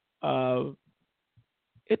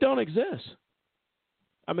 it don't exist.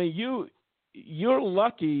 I mean, you're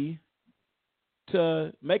lucky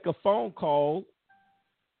to make a phone call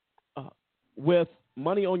with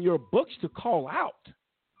money on your books to call out.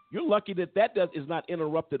 You're lucky that is not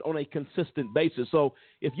interrupted on a consistent basis. So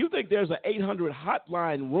if you think there's an 800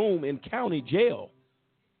 hotline room in county jail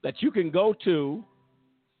that you can go to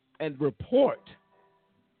and report,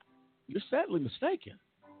 you're sadly mistaken.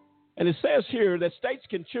 And it says here that states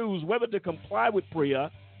can choose whether to comply with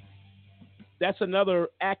PREA. That's another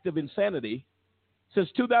act of insanity.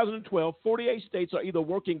 Since 2012, 48 states are either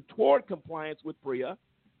working toward compliance with PREA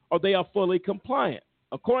or they are fully compliant.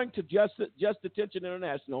 According to Just Detention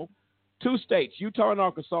International, 2 states, Utah and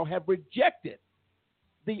Arkansas, have rejected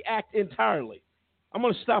the act entirely. I'm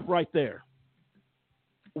going to stop right there.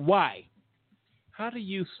 Why? How do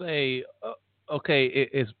you say,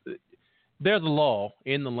 there's a law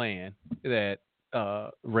in the land that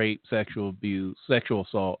rape, sexual abuse, sexual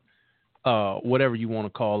assault, whatever you want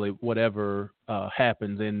to call it, whatever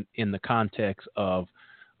happens in the context of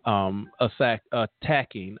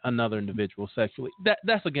attacking another individual sexually,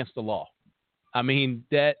 that's against the law. I mean,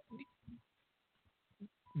 that's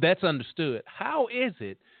understood. How is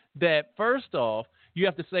it that, first off, you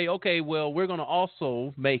have to say, okay, well, we're going to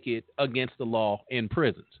also make it against the law in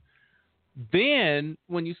prisons? Then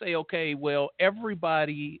when you say, okay, well,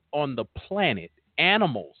 everybody on the planet,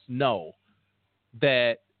 animals, know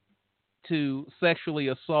that to sexually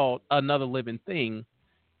assault another living thing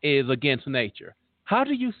is against nature. How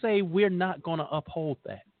do you say we're not going to uphold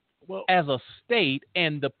that as a state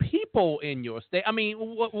and the people in your state? I mean,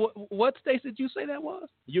 what states did you say that was?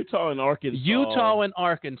 Utah and Arkansas. Utah and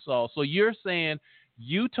Arkansas. So you're saying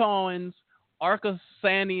Utahns,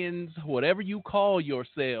 Arkansanians, whatever you call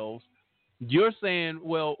yourselves, you're saying,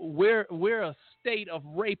 well, we're a state of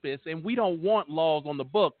rapists and we don't want laws on the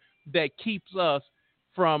book that keeps us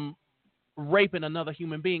from raping another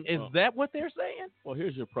human being. Is that what they're saying? Well,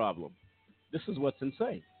 here's your problem. This is what's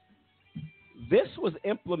insane. This was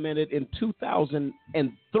implemented in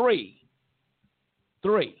 2003.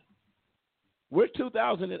 We're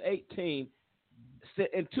 2018.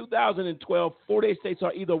 In 2012, 48 states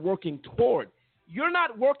are either working toward. You're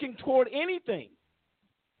not working toward anything.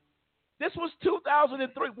 This was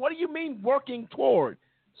 2003. What do you mean working toward?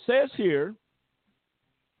 Says here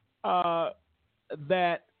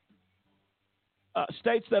that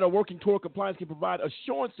states that are working toward compliance can provide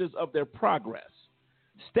assurances of their progress.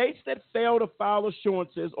 States that fail to file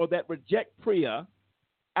assurances or that reject PREA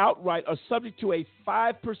outright are subject to a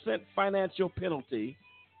 5% financial penalty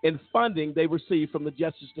in funding they receive from the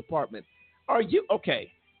Justice Department. Are you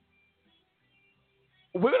okay?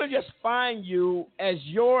 We're going to just fine you as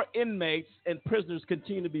your inmates and prisoners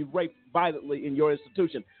continue to be raped violently in your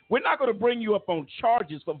institution. We're not going to bring you up on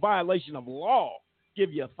charges for violation of law,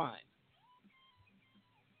 give you a fine.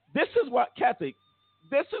 This is what, Kathy,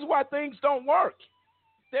 this is why things don't work.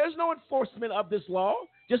 There's no enforcement of this law,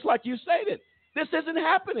 just like you stated. This isn't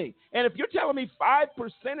happening. And if you're telling me 5%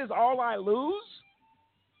 is all I lose,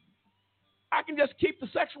 I can just keep the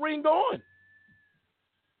sex ring going.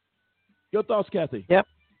 Your thoughts, Kathy? Yep.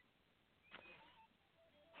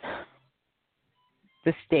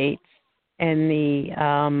 The states and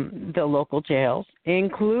the local jails,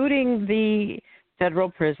 including the federal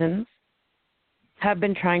prisons, have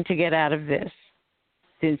been trying to get out of this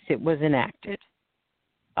since it was enacted.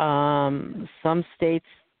 Some states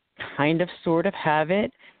kind of sort of have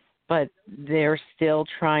it, but they're still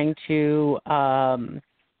trying to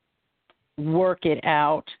work it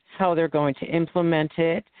out, how they're going to implement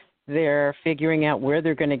it. They're figuring out where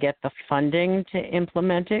they're going to get the funding to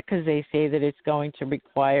implement it, because they say that it's going to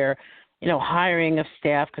require, hiring of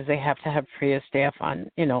staff, because they have to have PREA staff on,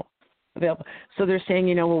 available. So they're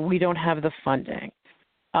saying, well, we don't have the funding.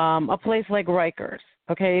 A place like Rikers,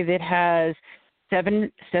 okay, that has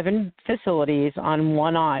seven facilities on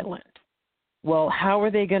one island. Well, how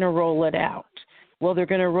are they going to roll it out? Well, they're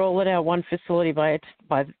going to roll it out one facility at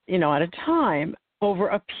a time over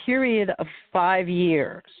a period of 5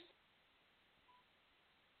 years.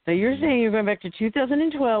 So you're saying you're going back to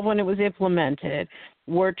 2012 when it was implemented.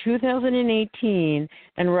 We're 2018,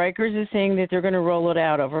 and Rikers is saying that they're going to roll it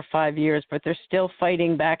out over 5 years, but they're still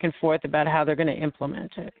fighting back and forth about how they're going to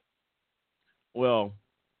implement it. Well.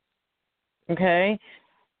 Okay.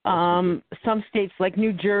 Some states like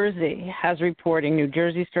New Jersey has reporting. New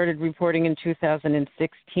Jersey started reporting in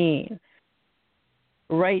 2016.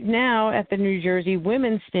 Right now at the New Jersey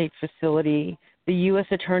Women's State Facility, the U.S.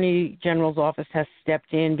 Attorney General's office has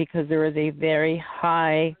stepped in because there is a very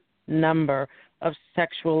high number of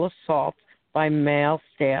sexual assaults by male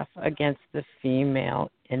staff against the female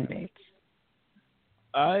inmates.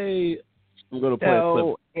 I'm going to play a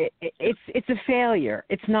clip. It's a failure.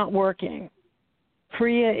 It's not working.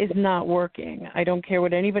 PREA is not working. I don't care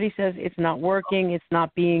what anybody says. It's not working. It's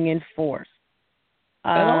not being enforced.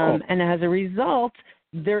 And as a result,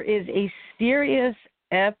 there is a serious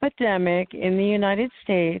epidemic in the United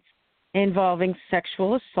States involving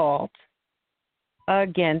sexual assault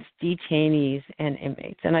against detainees and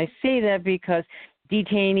inmates. And I say that because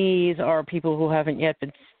detainees are people who haven't yet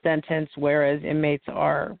been sentenced, whereas inmates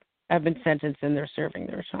have been sentenced and they're serving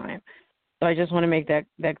their time. So I just want to make that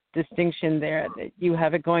distinction there, that you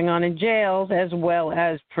have it going on in jails as well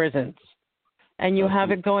as prisons. And you have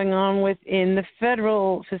it going on within the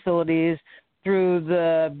federal facilities through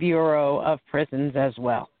the Bureau of Prisons as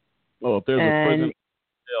well. Well, if there's a prison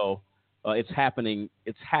jail, it's happening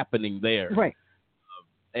there. Right.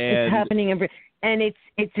 It's happening and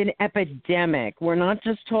it's an epidemic. We're not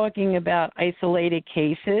just talking about isolated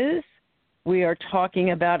cases. We are talking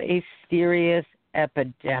about a serious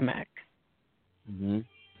epidemic. Mm-hmm.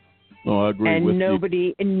 No, I agree with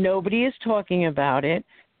you. And nobody is talking about it.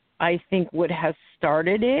 I think what has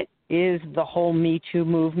started it is the whole Me Too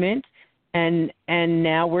movement, and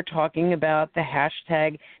now we're talking about the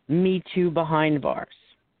hashtag Me Too behind bars.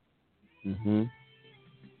 Mm-hmm.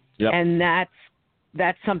 Yep. And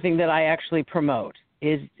that's something that I actually promote,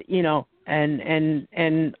 is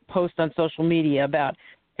and post on social media about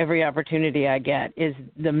every opportunity I get, is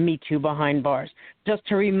the Me Too behind bars, just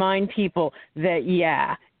to remind people that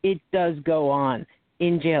it does go on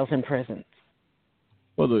in jails and prisons.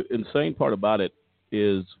 Well, the insane part about it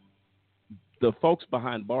is the folks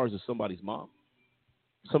behind bars is somebody's mom,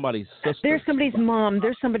 somebody's sister. There's somebody's mom,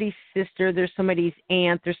 there's somebody's sister, there's somebody's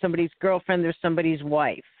aunt, there's somebody's girlfriend, there's somebody's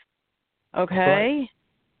wife. Okay?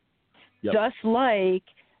 Yep. Just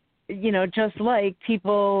like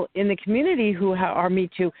people in the community who are Me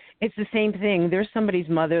Too, it's the same thing. There's somebody's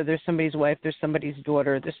mother, there's somebody's wife, there's somebody's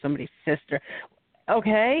daughter, there's somebody's sister.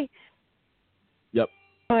 Okay? Yep.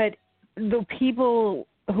 But the people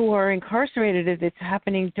who are incarcerated as it's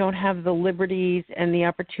happening don't have the liberties and the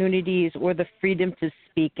opportunities or the freedom to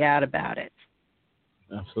speak out about it.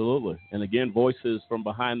 Absolutely. And again, voices from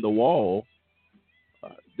behind the wall.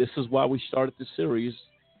 This is why we started this series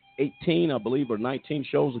 18, I believe, or 19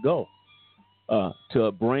 shows ago,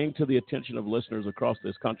 to bring to the attention of listeners across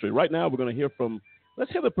this country. Right now, we're going to hear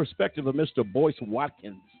let's hear the perspective of Mr. Boyce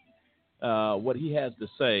Watkins, what he has to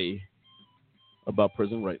say about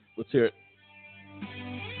prison rape. Let's hear it.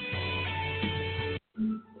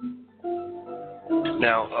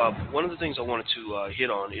 Now, one of the things I wanted to hit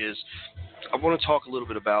on is I want to talk a little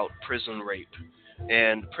bit about prison rape.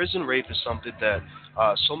 And prison rape is something that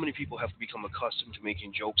so many people have become accustomed to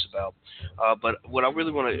making jokes about. But what I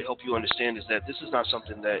really want to help you understand is that this is not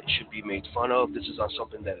something that should be made fun of. This is not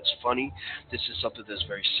something that is funny. This is something that's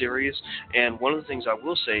very serious. And one of the things I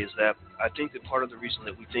will say is that I think that part of the reason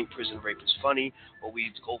that we think prison rape is funny, or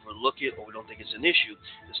we overlook it, or we don't think it's an issue,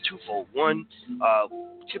 is twofold. One,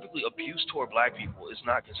 typically abuse toward black people is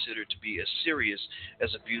not considered to be as serious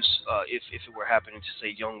as abuse if it were happening to,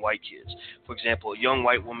 say, young white kids. For example, a young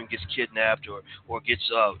white woman gets kidnapped or gets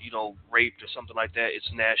raped or something like that, it's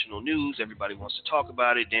national news. Everybody wants to talk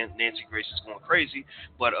about it. Nancy Grace is going crazy.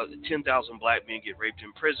 But 10,000 black men get raped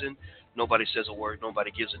in prison. Nobody says a word.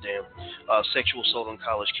 Nobody gives a damn. Sexual assault on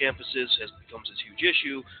college campuses becomes this huge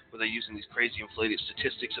issue where they're using these crazy inflated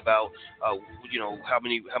statistics about, how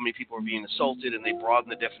many people are being assaulted, and they broaden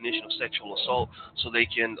the definition of sexual assault so they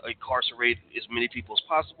can incarcerate as many people as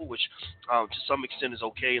possible, which to some extent is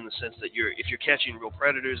okay in the sense that if you're catching real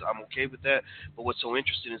predators, I'm okay with that. But what's so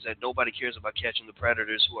interesting is that nobody cares about catching the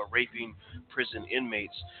predators who are raping prison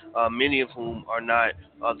inmates, many of whom are not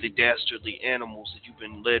the dastardly animals that you've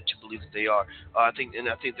been led to believe that they are. I think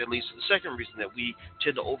that leads to the second reason that we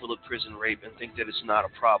tend to overlook prison rape and think that it's not a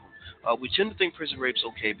problem. We tend to think prison rape's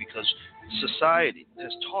okay because society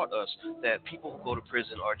has taught us that people who go to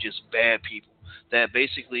prison are just bad people. That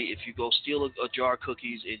basically, if you go steal a jar of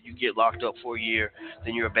cookies and you get locked up for a year,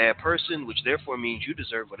 then you're a bad person, which therefore means you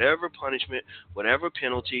deserve whatever punishment, whatever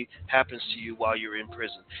penalty happens to you while you're in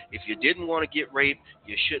prison. If you didn't want to get raped,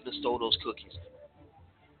 you shouldn't have stole those cookies.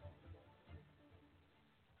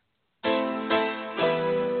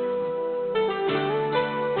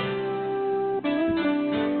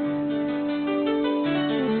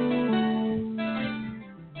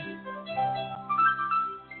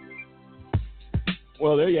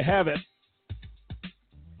 Well, there you have it.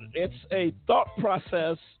 It's a thought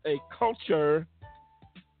process, a culture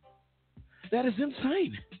that is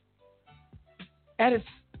insane. At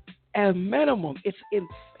a minimum, it's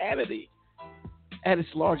insanity at its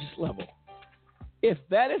largest level. If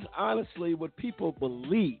that is honestly what people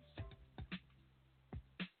believe,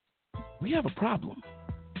 we have a problem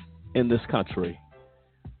in this country.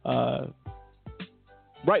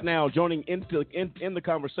 Right now, joining in the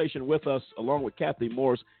conversation with us, along with Kathy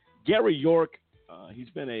Morse, Gary York.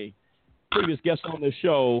 He's been a previous guest on this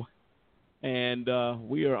show, and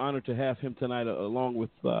we are honored to have him tonight, along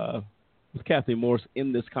with Kathy Morse,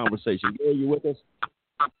 in this conversation. Gary, you with us?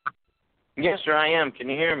 Yes, sir, I am. Can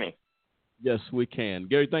you hear me? Yes, we can.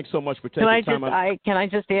 Gary, thanks so much for taking time out. Can I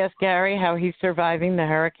just ask Gary how he's surviving the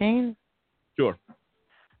hurricane? Sure.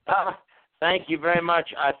 Thank you very much.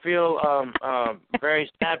 I feel very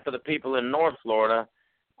sad for the people in North Florida.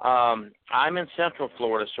 I'm in Central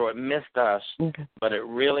Florida, so it missed us, but it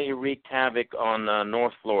really wreaked havoc on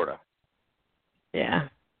North Florida. Yeah.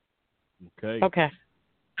 Okay.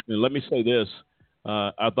 And let me say this.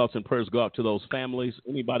 Our thoughts and prayers go out to those families.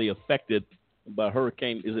 Anybody affected by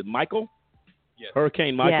Hurricane, is it Michael? Yes.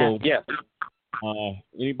 Hurricane Michael. Yes.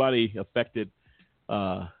 Anybody affected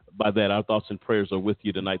by that, our thoughts and prayers are with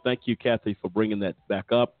you tonight. Thank you, Kathy, for bringing that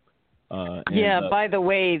back up. By the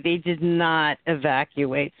way, they did not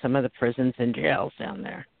evacuate some of the prisons and jails down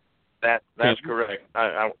there. That's correct.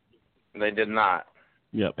 They did not.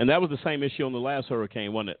 Yeah, and that was the same issue on the last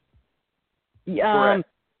hurricane, wasn't it? Correct.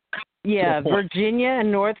 Yeah, Virginia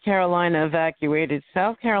and North Carolina evacuated.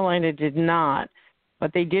 South Carolina did not,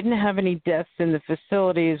 but they didn't have any deaths in the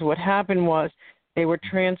facilities. What happened was they were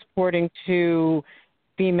transporting two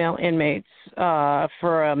female inmates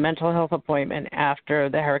for a mental health appointment after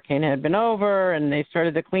the hurricane had been over, and they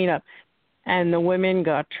started the cleanup. And the women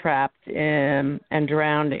got trapped and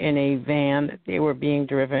drowned in a van. They were being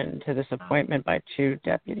driven to this appointment by two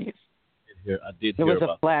deputies. I did hear about it was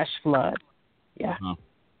a flash flood. Yeah. Uh-huh.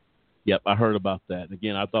 Yep, I heard about that.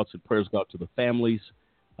 Again, our thoughts and prayers go out to the families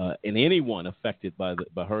and anyone affected by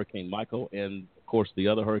Hurricane Michael, and of course the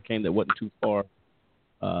other hurricane that wasn't too far.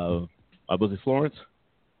 Was it Florence?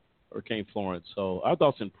 Hurricane Florence. So our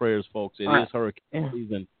thoughts and prayers, folks. It is hurricane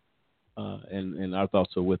season, and our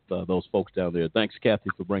thoughts are with those folks down there. Thanks, Kathy,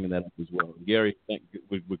 for bringing that up as well. And Gary,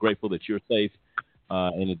 we're grateful that you're safe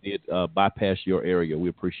and it did bypass your area. We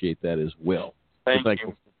appreciate that as well. Thank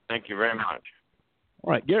you. Thank you very much.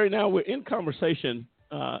 All right, Gary, now we're in conversation.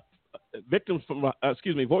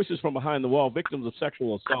 Voices from Behind the Wall, victims of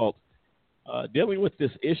sexual assault, dealing with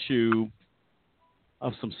this issue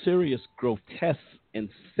of some serious, grotesque, and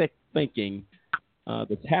sick thinking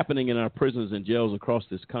that's happening in our prisons and jails across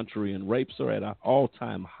this country, and rapes are at an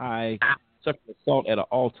all-time high, sexual assault at an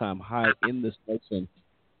all-time high in this nation.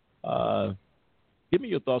 Give me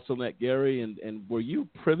your thoughts on that, Gary, and were you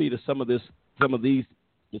privy to some of these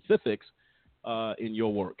specifics in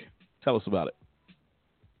your work? Tell us about it.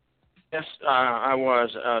 Yes, I was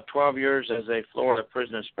 12 years as a Florida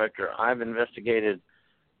prison inspector. I've investigated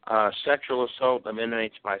sexual assault of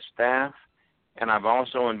inmates by staff, and I've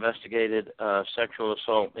also investigated sexual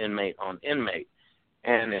assault inmate on inmate.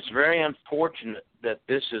 And it's very unfortunate that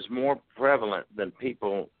this is more prevalent than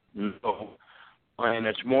people know, and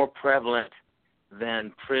it's more prevalent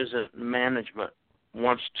than prison management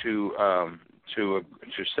wants to to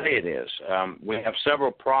say it is. We have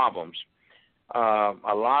several problems.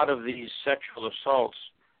 A lot of these sexual assaults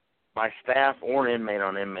by staff or inmate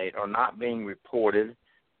on inmate are not being reported.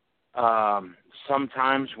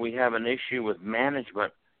 Sometimes we have an issue with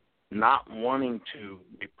management not wanting to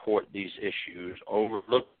report these issues,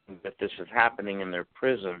 overlooking that this is happening in their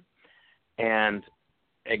prison, and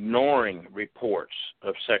ignoring reports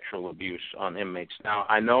of sexual abuse on inmates. Now,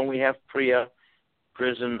 I know we have PREA,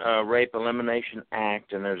 Prison Rape Elimination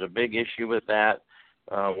Act, and there's a big issue with that,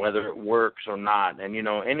 whether it works or not. And,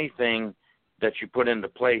 anything that you put into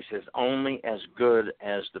place is only as good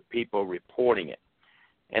as the people reporting it.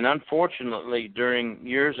 And unfortunately, during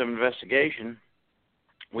years of investigation,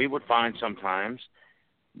 we would find sometimes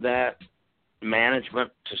that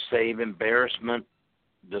management, to save embarrassment,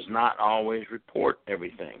 does not always report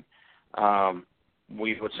everything.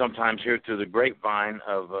 We would sometimes hear through the grapevine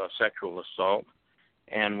of sexual assault,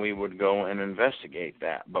 and we would go and investigate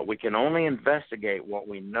that. But we can only investigate what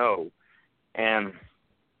we know, and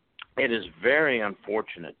it is very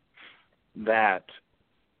unfortunate that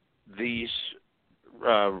these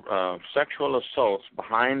sexual assaults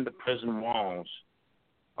behind the prison walls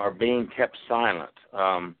are being kept silent.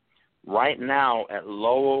 Right now at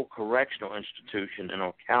Lowell Correctional Institution in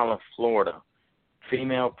Ocala, Florida,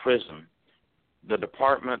 female prison, the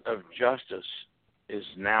Department of Justice is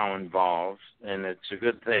now involved, and it's a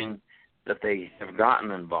good thing that they have gotten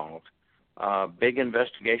involved. Big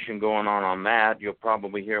investigation going on that. You'll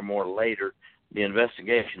probably hear more later. The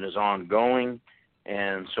investigation is ongoing,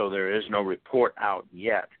 and so there is no report out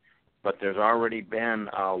yet. But there's already been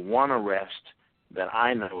one arrest that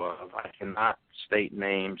I know of. I cannot state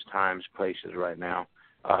names, times, places right now.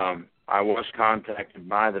 I was contacted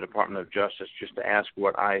by the Department of Justice just to ask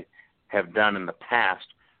what I have done in the past.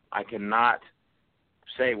 I cannot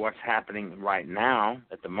say what's happening right now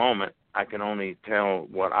at the moment. I can only tell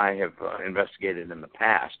what I have investigated in the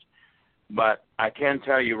past. But I can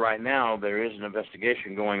tell you right now there is an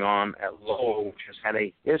investigation going on at Lowell, which has had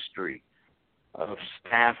a history of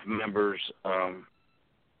staff members, I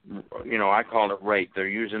call it rape. They're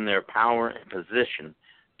using their power and position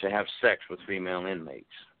to have sex with female inmates.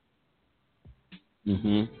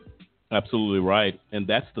 Mm-hmm. Absolutely right. And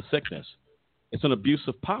that's the sickness. It's an abuse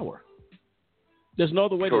of power. There's no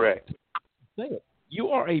other way to say it. You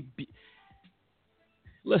are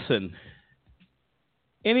listen,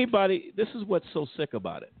 anybody, this is what's so sick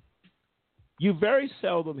about it. You very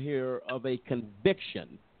seldom hear of a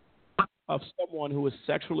conviction of someone who is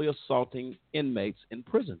sexually assaulting inmates in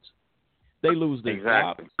prisons. They lose their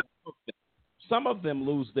job. Some of them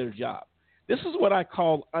lose their job. This is what I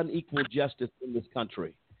call unequal justice in this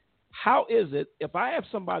country. How is it if I have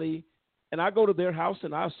somebody and I go to their house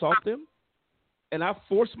and I assault them and I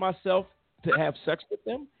force myself to have sex with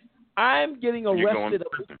them, I'm getting arrested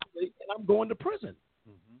and I'm going to prison.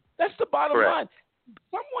 Mm-hmm. That's the bottom line.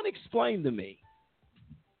 Someone explain to me,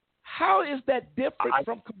 how is that different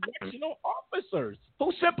from correctional officers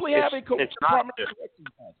who simply have a Department of Corrections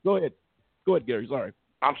pass? Go ahead, Gary. Sorry.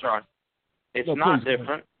 I'm sorry. It's not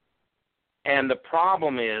different. And the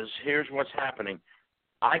problem is, here's what's happening.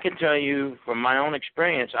 I can tell you from my own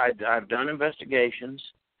experience, I've done investigations,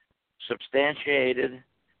 substantiated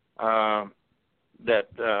that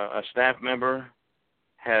a staff member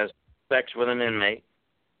has sex with an inmate,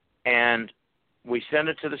 and we send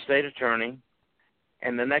it to the state attorney,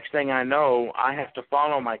 and the next thing I know, I have to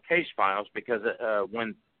follow my case files because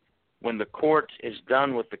when the court is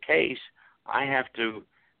done with the case, I have to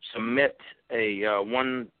submit a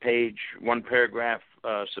one-page, one-paragraph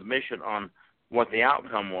submission on what the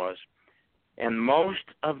outcome was. And most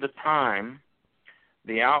of the time,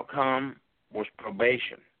 the outcome was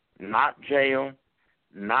probation, not jail,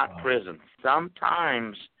 not prison.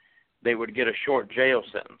 Sometimes they would get a short jail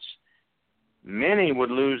sentence. Many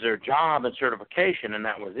would lose their job and certification, and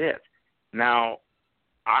that was it. Now,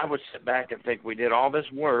 I would sit back and think we did all this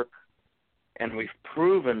work, and we've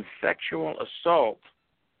proven sexual assault,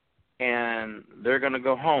 and they're going to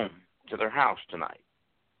go home to their house tonight.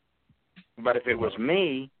 But if it was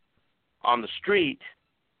me on the street,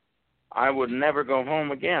 I would never go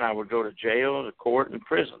home again. I would go to jail, to court, and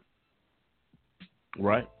prison.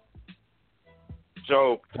 Right.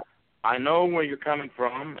 So I know where you're coming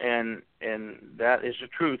from, and that is the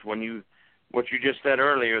truth. What you just said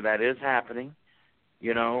earlier, that is happening.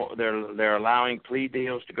 You know, they're allowing plea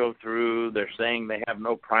deals to go through. They're saying they have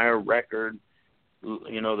no prior record.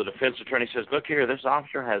 You know, the defense attorney says, look here, this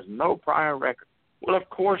officer has no prior record. Well, of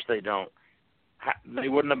course they don't. They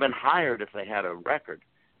wouldn't have been hired if they had a record.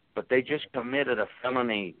 But they just committed a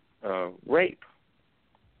felony rape.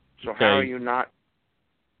 So how are you not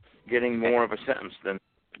getting more of a sentence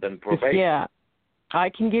than probation. Yeah. I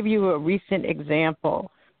can give you a recent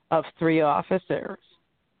example of 3 officers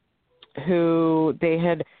who they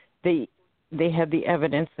had the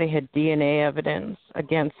evidence, they had DNA evidence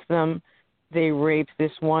against them. They raped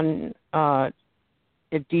this one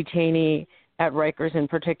detainee at Rikers in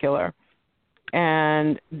particular.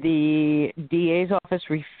 And the DA's office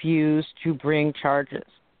refused to bring charges,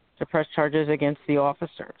 to press charges against the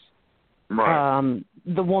officers. Right.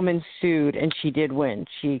 The woman sued, and she did win.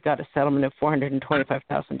 She got a settlement of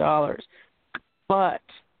 $425,000. But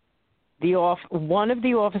one of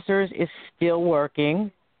the officers is still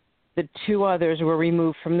working. The 2 others were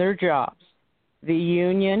removed from their jobs. The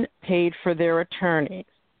union paid for their attorneys,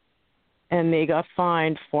 and they got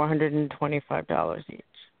fined $425 each.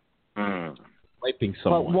 Raping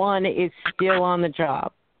someone. But one is still on the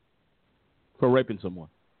job. For raping someone.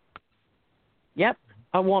 Yep,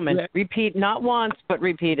 a woman. Repeat, not once, but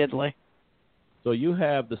repeatedly. So you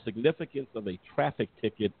have the significance of a traffic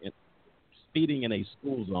ticket and speeding in a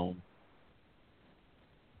school zone.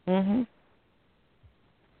 Mm-hmm.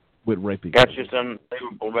 With raping. That's just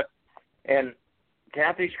unbelievable. And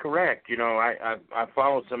Kathy's correct. You know, I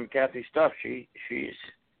followed some of Kathy's stuff. She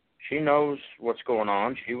knows what's going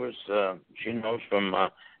on. She knows from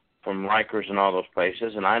Rikers and all those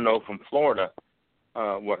places, and I know from Florida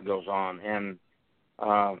what goes on. And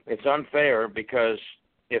it's unfair because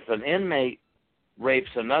if an inmate rapes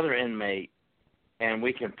another inmate, and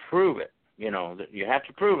we can prove it, you know, you have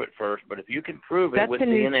to prove it first. But if you can prove it with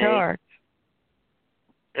DNA, charge.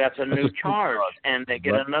 That's a new charge, and they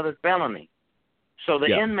get another felony. So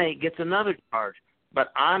the inmate gets another charge.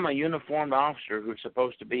 But I'm a uniformed officer who's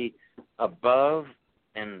supposed to be above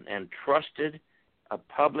and trusted, a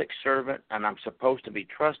public servant, and I'm supposed to be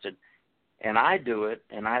trusted. And I do it,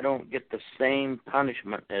 and I don't get the same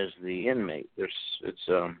punishment as the inmate. It's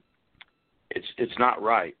not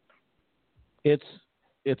right.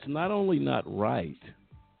 It's not only not right.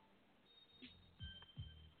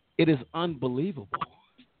 It is unbelievable.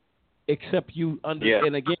 Except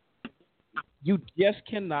and again, you just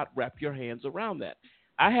cannot wrap your hands around that.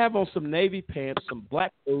 I have on some navy pants, some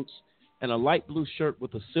black boots, and a light blue shirt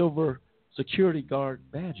with a silver security guard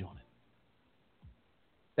badge on it.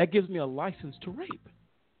 That gives me a license to rape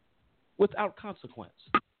without consequence.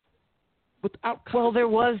 Well, there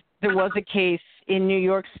was a case in New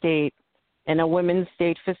York State in a women's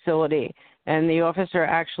state facility, and the officer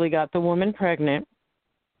actually got the woman pregnant,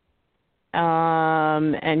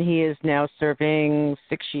 and he is now serving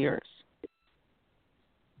 6 years.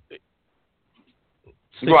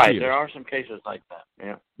 Right, there are some cases like that.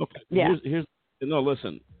 Yeah. Okay. Yeah.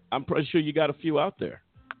 Listen, I'm pretty sure you got a few out there,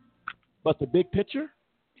 but the big picture,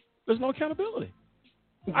 there's no accountability.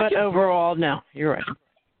 But overall, no, you're right.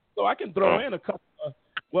 So I can throw in a couple.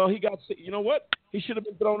 He got. You know what? He should have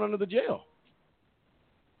been thrown under the jail.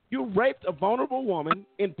 You raped a vulnerable woman,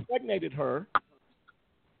 impregnated her.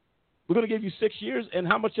 We're going to give you 6 years, and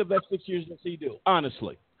how much of that 6 years does he do?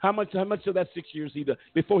 Honestly, how much of that 6 years he does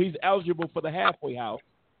before he's eligible for the halfway house,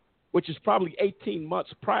 which is probably 18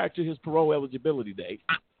 months prior to his parole eligibility date,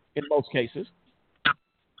 in most cases.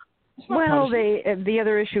 Well, the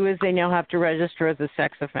other issue is they now have to register as a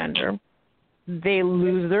sex offender. They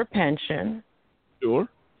lose their pension. Sure.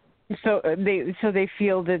 So they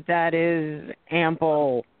feel that is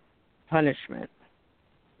ample punishment.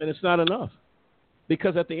 And it's not enough.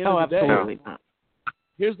 Because at the end of the day, absolutely not.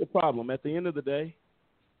 Here's the problem. At the end of the day,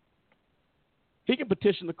 he can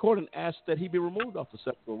petition the court and ask that he be removed off the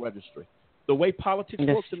sexual registry. The way politics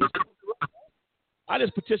works in this country, I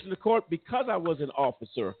just petitioned the court because I was an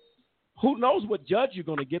officer. Who knows what judge you're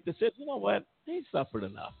going to get that says, you know what, he suffered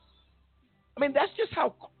enough. I mean, that's just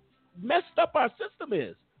how messed up our system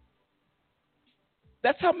is.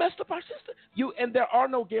 That's how messed up our system. And there are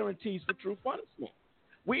no guarantees for true punishment.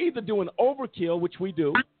 We either do an overkill, which we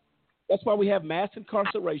do. That's why we have mass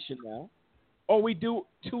incarceration now. Or we do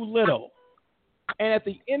too little. And at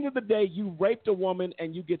the end of the day, you raped a woman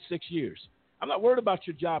and you get 6 years. I'm not worried about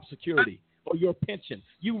your job security or your pension.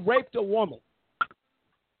 You raped a woman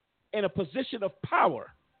in a position of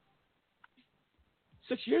power.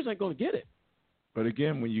 6 years ain't going to get it. But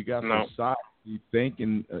again, when you got society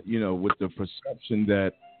thinking, with the perception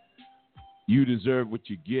that you deserve what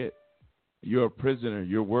you get, you're a prisoner,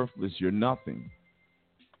 you're worthless, you're nothing.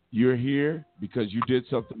 You're here because you did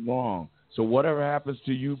something wrong. So whatever happens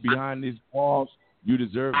to you behind these walls, you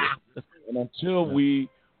deserve it. And until we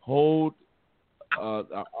hold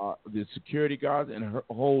the security guards and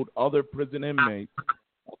hold other prison inmates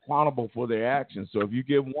accountable for their actions. So if you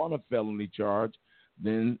give one a felony charge,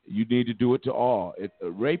 then you need to do it to all.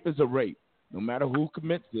 Rape is a rape. no matter who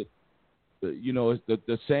commits it, it's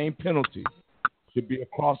the same penalty should be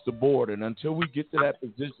across the board. And until we get to that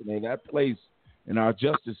position or that place in our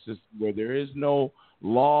justice system where there is no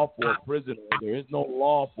law for a prisoner, there is no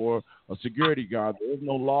law for a security guard, there is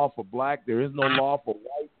no law for black, there is no law for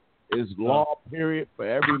white, there's law, period, for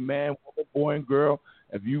every man, woman, boy, and girl.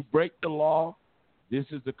 If you break the law, this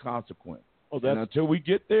is the consequence. And until we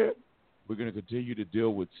get there, we're going to continue to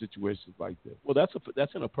deal with situations like this. Well, that's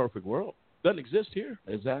in a perfect world. Doesn't exist here.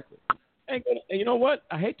 Exactly. And you know what?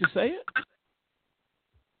 I hate to say it.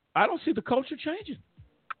 I don't see the culture changing.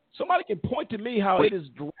 Somebody can point to me how it is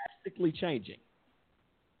drastically changing.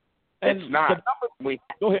 And it's not.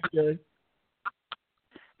 Go ahead, Gary.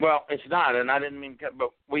 Well, it's not, and I didn't mean to,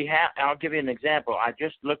 but we have. I'll give you an example. I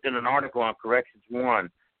just looked at an article on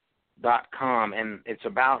corrections1.com, and it's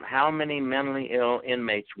about how many mentally ill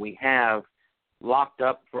inmates we have locked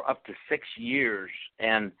up for up to 6 years.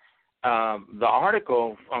 And the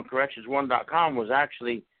article on corrections1.com was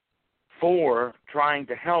actually for trying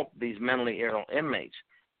to help these mentally ill inmates.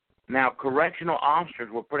 Now, correctional officers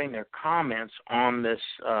were putting their comments on this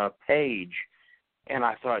page, and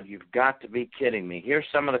I thought, you've got to be kidding me. Here's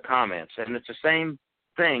some of the comments, and it's the same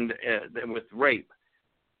thing with rape,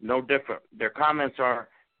 no different. Their comments are,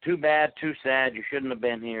 too bad, too sad, you shouldn't have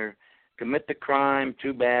been here, commit the crime,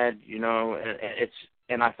 too bad, and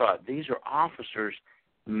I thought, these are officers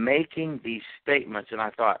making these statements, and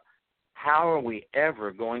I thought, how are we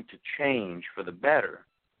ever going to change for the better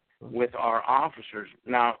with our officers?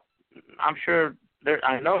 Now, I'm sure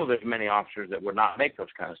I know there's many officers that would not make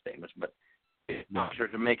those kind of statements, but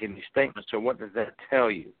officers are making these statements. So what does that tell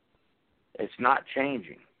you? It's not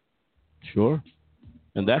changing. Sure.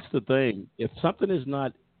 And that's the thing. If something is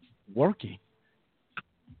not working,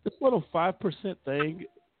 this little 5% thing,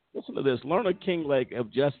 listen to this. Lerner Kinglake of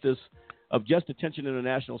Just Detention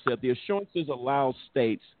International said the assurances allow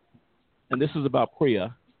states, and this is about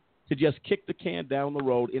PREA, to just kick the can down the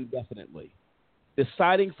road indefinitely,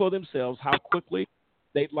 deciding for themselves how quickly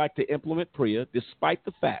they'd like to implement PREA, despite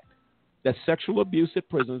the fact that sexual abuse at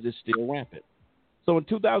prisons is still rampant. So in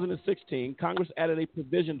 2016, Congress added a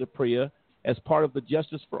provision to PREA as part of the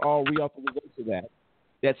Justice for All Reauthorization Act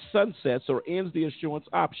that sunsets or ends the assurance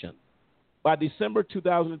option. By December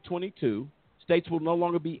 2022, states will no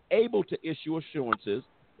longer be able to issue assurances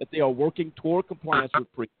that they are working toward compliance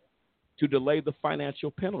with PREA to delay the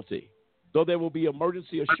financial penalty, though there will be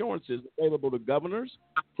emergency assurances available to governors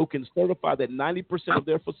who can certify that 90% of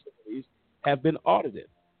their facilities have been audited.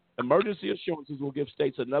 Emergency assurances will give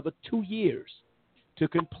states another 2 years to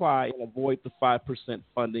comply and avoid the 5%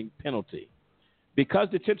 funding penalty. Because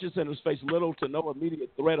detention centers face little to no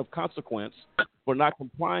immediate threat of consequence for not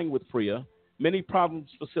complying with PREA, many problem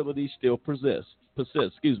facilities still persist.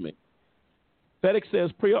 FedEx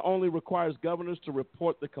says PREA only requires governors to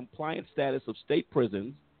report the compliance status of state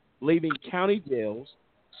prisons, leaving county jails,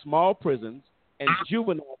 small prisons, and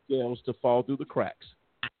juvenile jails to fall through the cracks.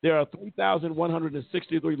 There are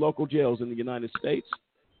 3,163 local jails in the United States,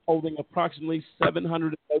 holding approximately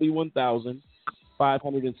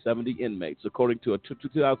 731,570 inmates, according to a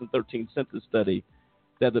 2013 census study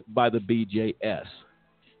by the BJS.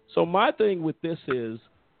 So my thing with this is,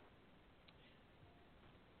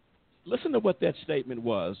 listen to what that statement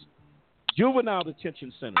was. Juvenile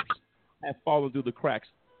detention centers have fallen through the cracks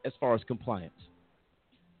as far as compliance.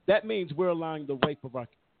 That means we're allowing the rape of our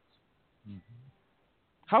kids.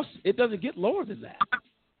 It doesn't get lower than that.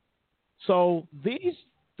 So these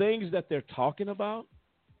things that they're talking about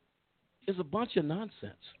is a bunch of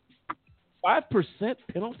nonsense. 5%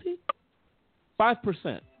 penalty?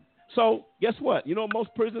 5%. So guess what? You know what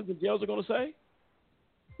most prisons and jails are going to say?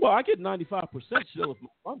 Well, I get 95% still if I'm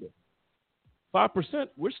under. 5%,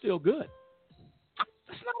 we're still good.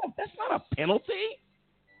 That's not a penalty.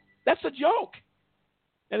 That's a joke.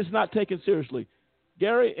 And it's not taken seriously.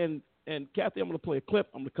 Gary and Kathy, I'm going to play a clip.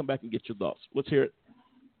 I'm going to come back and get your thoughts. Let's hear it.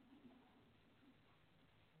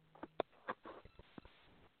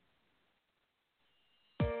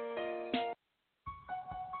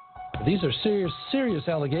 These are serious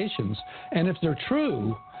allegations, and if they're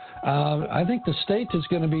true, I think the state is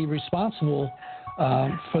going to be responsible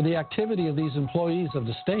for the activity of these employees of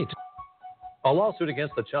the state. A lawsuit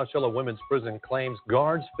against the Chowchilla Women's Prison claims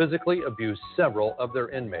guards physically abused several of their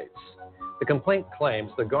inmates. The complaint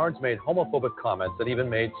claims the guards made homophobic comments and even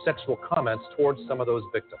made sexual comments towards some of those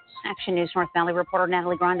victims. Action News North Valley reporter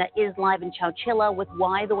Natalie Granda is live in Chowchilla with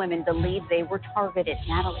why the women believe they were targeted.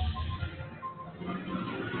 Natalie.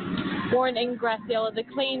 Warren and Graciela, the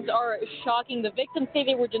claims are shocking. The victims say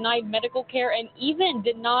they were denied medical care and even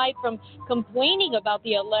denied from complaining about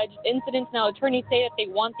the alleged incidents. Now, attorneys say that they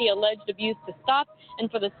want the alleged abuse to stop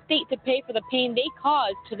and for the state to pay for the pain they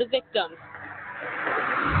caused to the victims.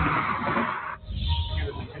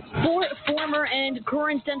 Four former and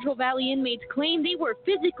current Central Valley inmates claim they were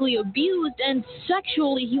physically abused and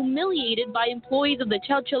sexually humiliated by employees of the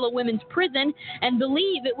Chowchilla Women's Prison and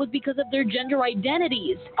believe it was because of their gender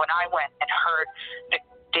identities. When I went and heard the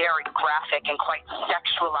very graphic and quite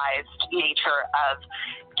sexualized nature of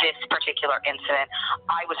this particular incident,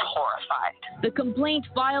 I was horrified. The complaint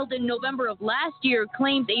filed in November of last year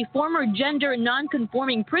claims a former gender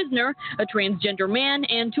non-conforming prisoner, a transgender man,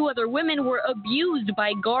 and 2 other women were abused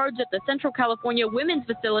by guards at the Central California Women's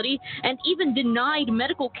Facility and even denied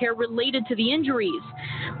medical care related to the injuries.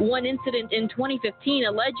 One incident in 2015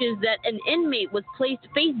 alleges that an inmate was placed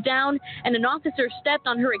face down and an officer stepped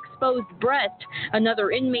on her exposed breast. Another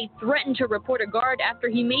inmate threatened to report a guard after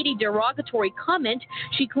he made a derogatory comment.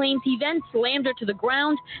 She claims he then slammed her to the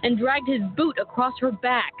ground and dragged his boot across her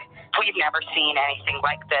back. We've never seen anything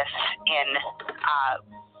like this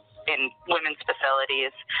in women's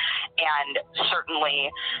facilities, and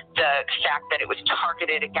certainly the fact that it was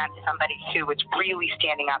targeted against somebody who was really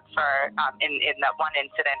standing up for, in that one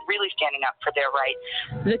incident, really standing up for their rights.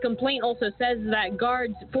 The complaint also says that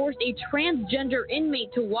guards forced a transgender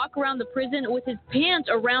inmate to walk around the prison with his pants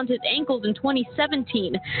around his ankles in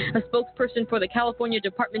 2017. A spokesperson for the California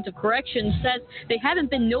Department of Corrections says they haven't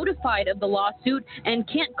been notified of the lawsuit and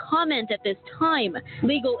can't comment at this time.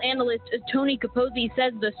 Legal analyst Tony Capozzi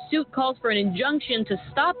says the suit calls for an injunction to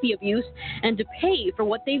stop the abuse and to pay for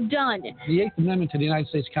what they've done. The Eighth Amendment to the United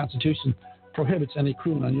States Constitution prohibits any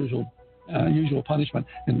cruel and unusual punishment.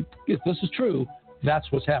 And if this is true,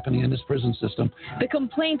 that's what's happening in this prison system. The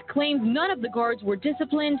complaint claims none of the guards were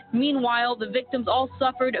disciplined. Meanwhile, the victims all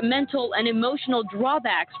suffered mental and emotional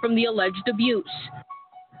drawbacks from the alleged abuse.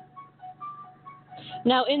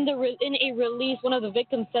 Now, in a release, one of the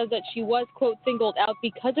victims says that she was, quote, singled out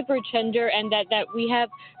because of her gender and that we have,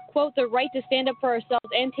 quote, the right to stand up for ourselves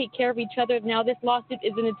and take care of each other. Now, this lawsuit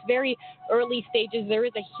is in its very early stages. There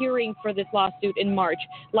is a hearing for this lawsuit in March.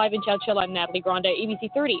 Live in Chowchilla, I'm Natalie Granda, ABC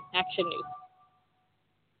 30 Action News.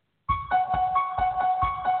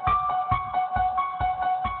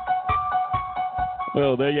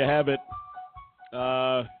 Well, there you have it.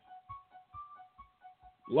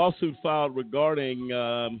 Lawsuit filed regarding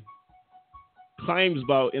claims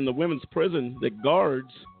about in the women's prison that guards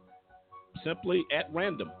simply at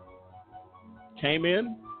random came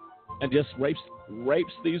in and just rapes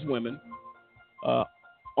these women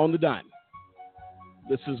on the dime.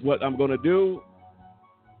 This is what I'm going to do,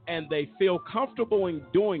 and they feel comfortable in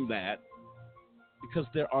doing that because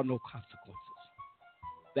there are no consequences.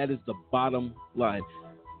 That is the bottom line.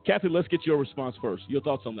 Kathy, let's get your response first. Your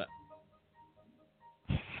thoughts on that?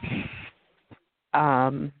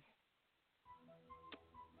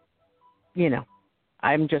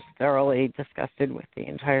 I'm just thoroughly disgusted with the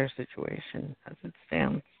entire situation as it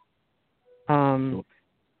stands. And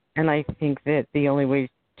I think that the only way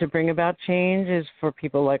to bring about change is for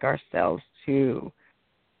people like ourselves to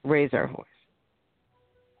raise our voice.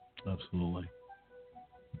 Absolutely.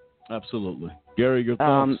 Gary, your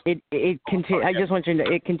thoughts? I just want you to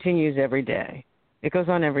know it continues every day. It goes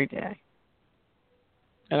on every day.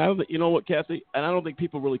 And you know what, Kathy? And I don't think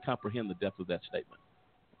people really comprehend the depth of that statement.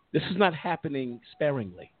 This is not happening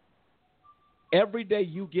sparingly. Every day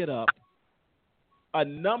you get up, a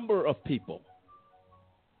number of people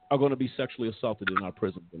are going to be sexually assaulted in our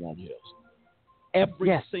prisons and on hills.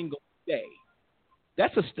 Every single day.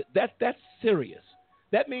 That's serious.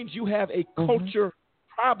 That means you have a culture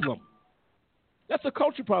problem. That's a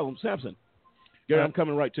culture problem, Samson. Gary, I'm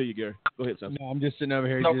coming right to you, Gary. Go ahead, Samson. No, I'm just sitting over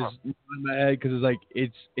here just in my head because it's like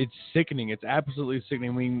it's sickening. It's absolutely sickening.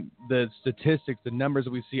 I mean, the statistics, the numbers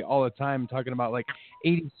that we see all the time talking about like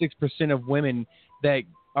 86% of women that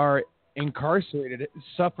are incarcerated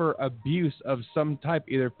suffer abuse of some type,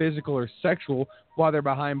 either physical or sexual, while they're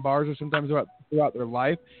behind bars or sometimes throughout their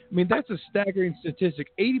life. I mean, that's a staggering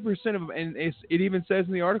statistic. 80% of them, and it even says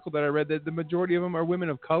in the article that I read that the majority of them are women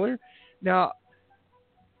of color. Now,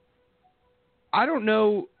 I don't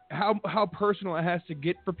know how personal it has to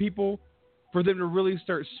get for people for them to really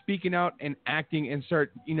start speaking out and acting and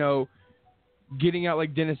start, getting out,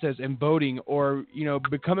 like Dennis says, and voting or,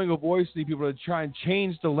 becoming a voice to the people to try and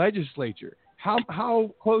change the legislature. How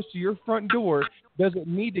close to your front door does it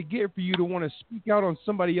need to get for you to want to speak out on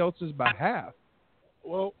somebody else's behalf?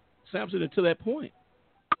 Well, Samson, to that point,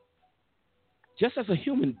 just as a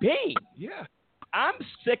human being, I'm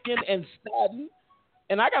sickened and saddened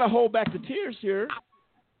And I got to hold back the tears here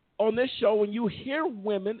on this show when you hear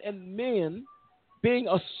women and men being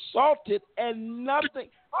assaulted and nothing.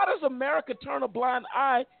 How does America turn a blind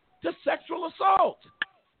eye to sexual assault?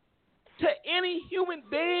 To any human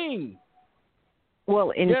being.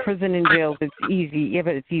 Well, in prison and jails, it's easy. Yeah,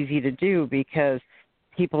 but it's easy to do because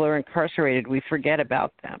people are incarcerated. We forget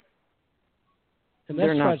about them. And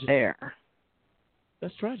they're not tragic. there.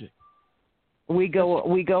 That's tragic. We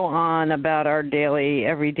go on about our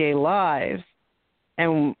everyday lives,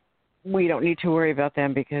 and we don't need to worry about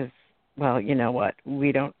them because, well, you know what?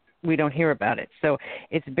 We don't hear about it. So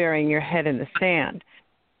it's burying your head in the sand.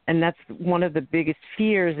 And that's one of the biggest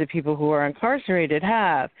fears that people who are incarcerated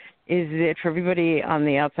have, is that for everybody on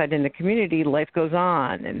the outside in the community, life goes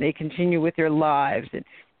on and they continue with their lives. And,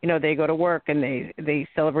 you know, they go to work and they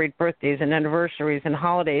celebrate birthdays and anniversaries and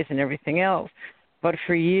holidays and everything else. But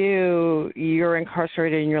for you, you're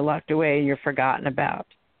incarcerated and you're locked away and you're forgotten about.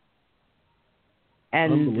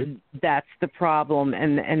 And that's the problem.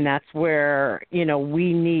 And that's where, you know,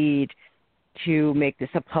 we need to make this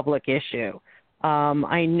a public issue.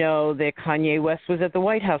 I know that Kanye West was at the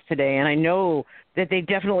White House today, and I know that they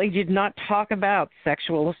definitely did not talk about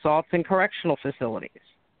sexual assaults in correctional facilities.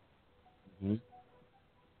 Mm-hmm.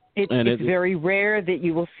 It's very rare that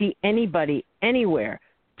you will see anybody anywhere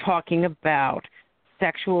talking about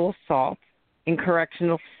sexual assault in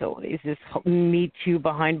correctional facilities, this Me Too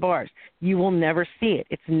behind bars. You will never see it.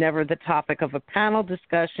 It's never the topic of a panel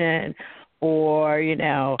discussion or, you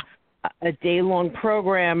know, a day-long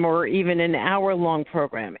program or even an hour-long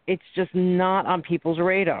program. It's just not on people's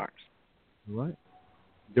radars. Right.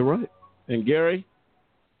 You're right. And Gary,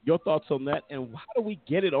 your thoughts on that, and how do we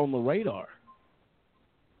get it on the radar?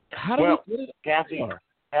 How do we get it on the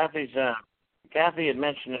radar? Kathy had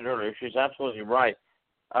mentioned it earlier. She's absolutely right.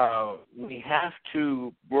 We have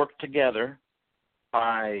to work together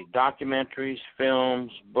by documentaries,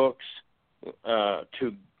 films, books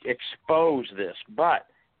to expose this. But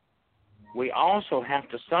we also have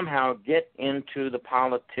to somehow get into the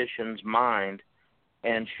politician's mind,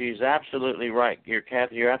 and she's absolutely right.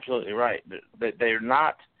 Kathy, you're absolutely right.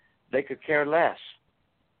 They could care less,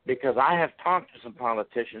 because I have talked to some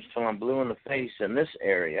politicians till I'm blue in the face in this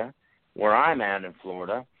area where I'm at in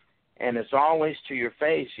Florida, and it's always to your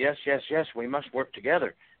face, yes, yes, yes, we must work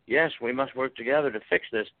together. Yes, we must work together to fix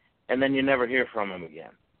this, and then you never hear from them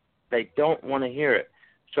again. They don't want to hear it.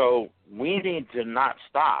 So we need to not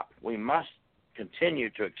stop. We must continue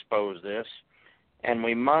to expose this, and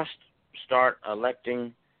we must start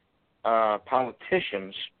electing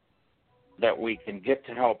politicians that we can get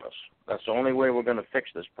to help us. That's the only way we're going to fix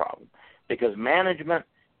this problem, because management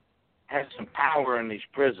has some power in these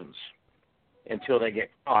prisons until they get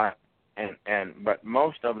caught, but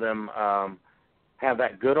most of them have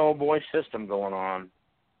that good old boy system going on,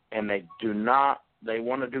 and they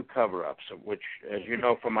want to do cover-ups, which, as you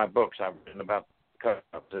know from my books, I've written about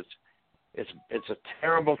cover-ups. It's a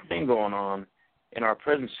terrible thing going on in our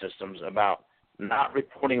prison systems about not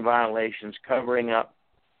reporting violations, covering up,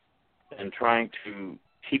 and trying to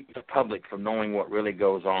keep the public from knowing what really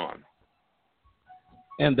goes on.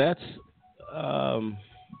 And that's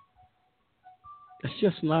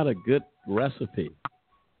just not a good recipe.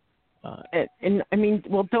 And I mean,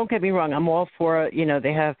 well, don't get me wrong. I'm all for, you know,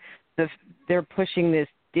 they're pushing this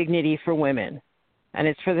dignity for women, and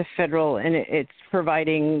it's for the federal, and it's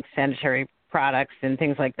providing sanitary products and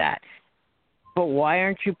things like that. But why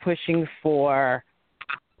aren't you pushing for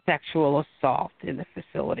sexual assault in the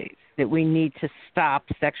facilities? That we need to stop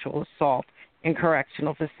sexual assault in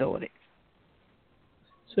correctional facilities.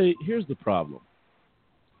 See, here's the problem.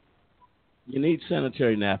 You need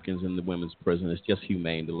sanitary napkins in the women's prison. It's just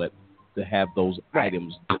humane to have those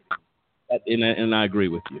items. And I agree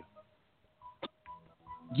with you.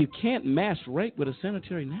 You can't mass rape with a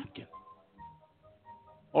sanitary napkin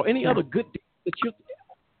or any other good thing that you.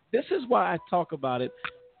 This is why I talk about it,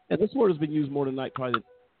 and this word has been used more than night. Probably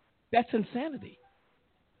that's insanity.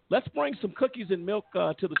 Let's bring some cookies and milk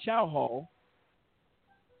to the chow hall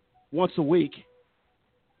once a week,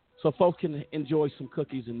 so folks can enjoy some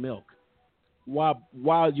cookies and milk,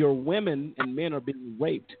 while your women and men are being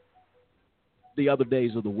raped the other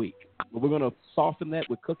days of the week. We're going to soften that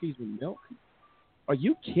with cookies and milk? Are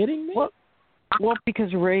you kidding me? Well,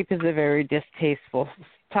 because rape is a very distasteful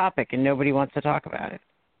topic, and nobody wants to talk about it.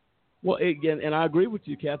 Well, again, and I agree with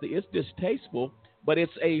you, Kathy. It's distasteful, but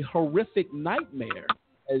it's a horrific nightmare,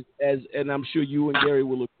 and I'm sure you and Gary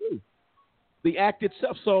will agree. The act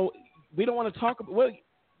itself. So we don't want to talk about. Well,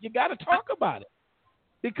 you got to talk about it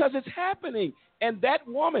because it's happening. And that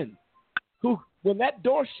woman, who, when that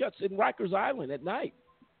door shuts in Rikers Island at night,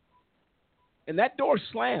 and that door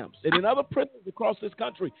slams, and in other prisons across this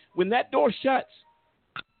country, when that door shuts,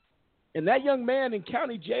 and that young man in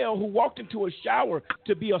county jail who walked into a shower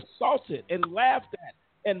to be assaulted and laughed at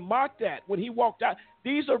and mocked at when he walked out,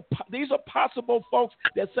 these are possible folks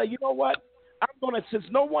that say, you know what, I'm going to, since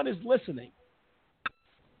no one is listening,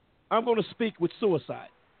 I'm going to speak with suicide.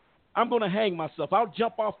 I'm going to hang myself. I'll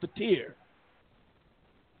jump off the tier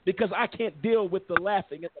because I can't deal with the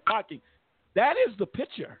laughing and the mocking. That is the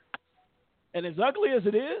picture. And as ugly as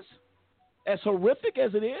it is, as horrific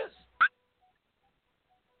as it is,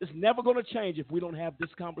 it's never going to change if we don't have this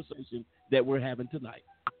conversation that we're having tonight.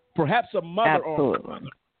 Perhaps a mother or a father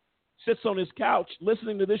sits on his couch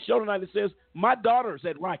listening to this show tonight and says, my daughter's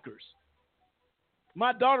at Rikers.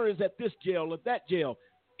 My daughter is at this jail or that jail.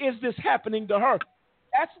 Is this happening to her?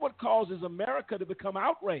 That's what causes America to become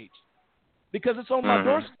outraged because it's on my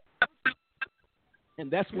doorstep. And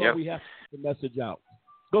that's why we have to get the message out.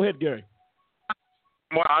 Go ahead, Gary.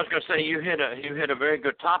 Well, I was going to say you hit a very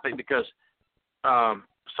good topic because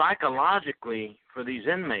psychologically for these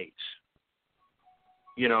inmates,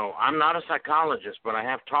 you know, I'm not a psychologist, but I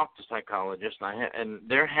have talked to psychologists, and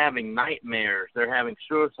they're having nightmares. They're having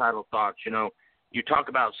suicidal thoughts. You know, you talk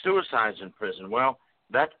about suicides in prison. Well,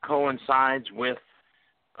 that coincides with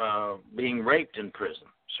being raped in prison,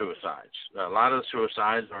 suicides. A lot of the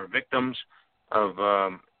suicides are victims of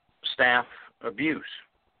staff abuse,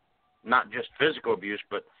 not just physical abuse,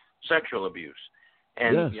 but sexual abuse.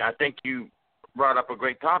 And I think you brought up a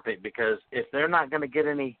great topic because if they're not going to get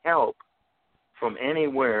any help from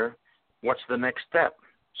anywhere, what's the next step?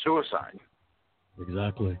 Suicide.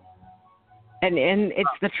 Exactly. And it's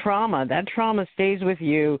the trauma. That trauma stays with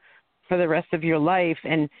you for the rest of your life,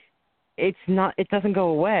 and it doesn't go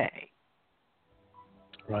away.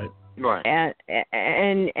 Right. Right.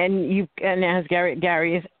 And as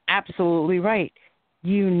Gary is absolutely right.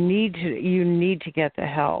 You need to get the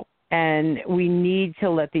help, and we need to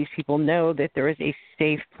let these people know that there is a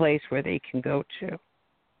safe place where they can go to.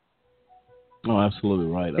 Oh, absolutely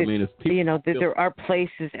right. I mean, if people, you know, there are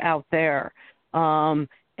places out there, and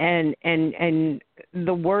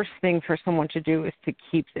the worst thing for someone to do is to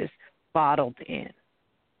keep this bottled in.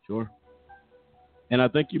 Sure. And I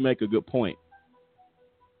think you make a good point.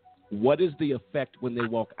 What is the effect when they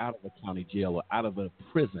walk out of a county jail or out of a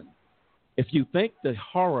prison? If you think the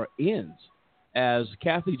horror ends, as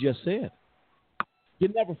Kathy just said, you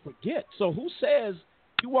never forget. So who says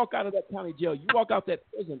you walk out of that county jail, you walk out that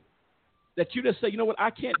prison, that you just say, you know what, I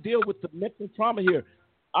can't deal with the mental trauma here.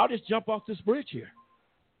 I'll just jump off this bridge here.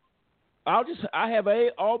 I have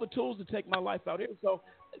all the tools to take my life out here. So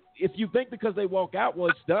if you think because they walk out, well,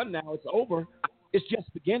 it's done now, it's over, it's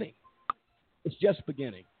just beginning. It's just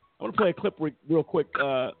beginning. I want to play a clip real quick.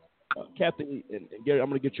 Kathy and Gary, I'm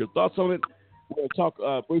going to get your thoughts on it. We're going to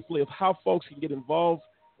talk briefly of how folks can get involved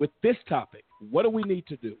with this topic. What do we need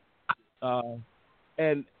to do?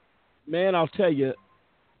 And, man, I'll tell you,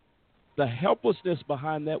 the helplessness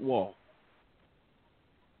behind that wall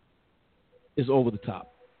is over the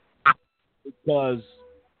top because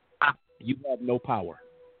you have no power.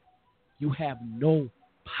 You have no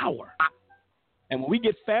power. And when we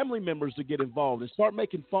get family members to get involved and start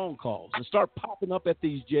making phone calls and start popping up at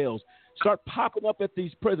these jails, start popping up at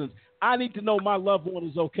these prisons, I need to know my loved one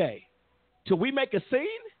is okay. Till we make a scene,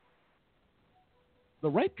 the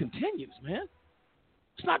rape continues, man.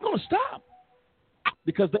 It's not going to stop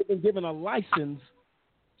because they've been given a license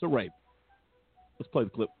to rape. Let's play the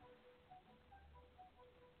clip.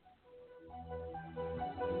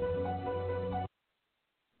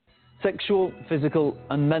 Sexual, physical,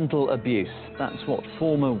 and mental abuse. That's what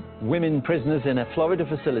former women prisoners in a Florida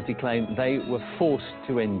facility claim they were forced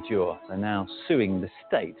to endure. They're now suing the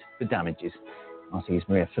state for damages. RT's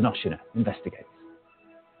Maria Finoshina investigates.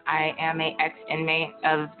 I am an ex-inmate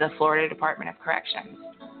of the Florida Department of Corrections.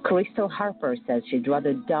 Crystal Harper says she'd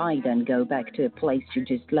rather die than go back to a place she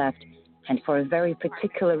just left, and for a very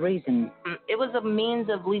particular reason. It was a means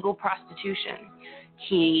of legal prostitution.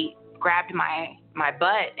 He grabbed my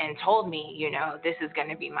butt and told me, you know, this is going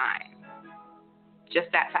to be mine. Just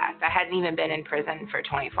that fast. I hadn't even been in prison for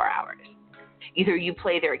 24 hours. Either you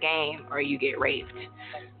play their game or you get raped.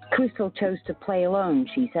 Crystal chose to play alone,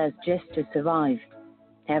 she says, just to survive.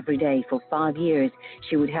 Every day for 5 years,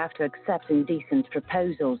 she would have to accept indecent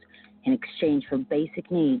proposals in exchange for basic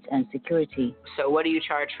needs and security. So what do you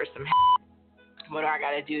charge for some What do I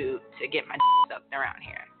got to do to get my up around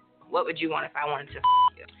here? What would you want if I wanted to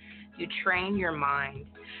you? You train your mind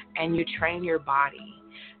and you train your body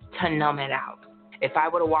to numb it out. If I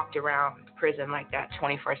would have walked around prison like that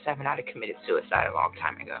 24/7, I'd have committed suicide a long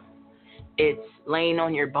time ago. It's laying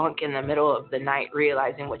on your bunk in the middle of the night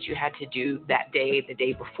realizing what you had to do that day, the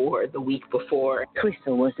day before, the week before.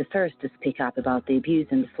 Crystal was the first to speak up about the abuse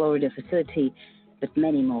in the Florida facility, but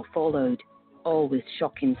many more followed, all with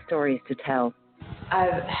shocking stories to tell.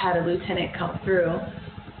 I've had a lieutenant come through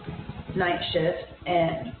night shift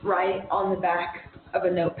and write on the back of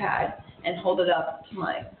a notepad and hold it up to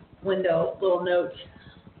my window, little notes,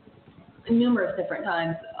 numerous different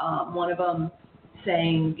times. One of them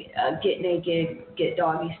saying, get naked, get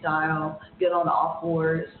doggy style, get on all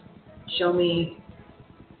fours, show me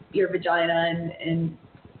your vagina, and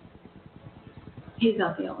he's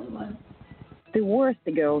not the only one. The worst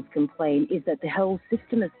the girls complain is that the whole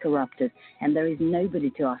system is corrupted and there is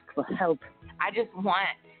nobody to ask for help. I just want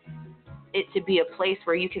it to be a place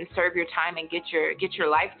where you can serve your time and get your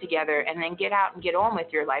life together and then get out and get on with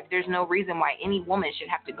your life. There's no reason why any woman should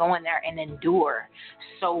have to go in there and endure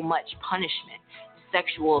so much punishment,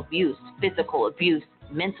 sexual abuse, physical abuse,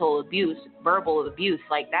 mental abuse, verbal abuse.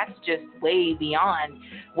 Like, that's just way beyond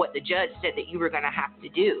what the judge said that you were going to have to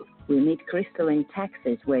do. We meet Crystal in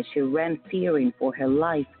Texas, where she ran fearing for her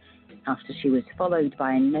life after she was followed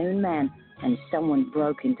by a known man and someone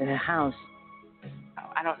broke into her house.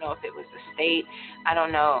 I don't know if it was the state. I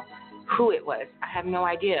don't know who it was. I have no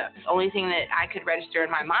idea. The only thing that I could register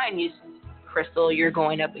in my mind is, Crystal, you're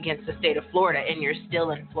going up against the state of Florida and you're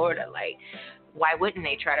still in Florida. Like, why wouldn't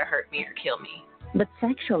they try to hurt me or kill me? But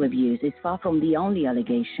sexual abuse is far from the only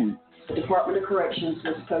allegation. The Department of Corrections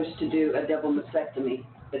was supposed to do a double mastectomy.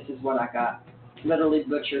 This is what I got. Literally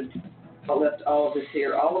butchered. I left all of this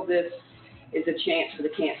here. All of this is a chance for the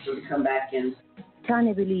cancer to come back in.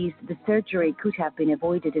 Tanya believes the surgery could have been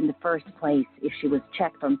avoided in the first place if she was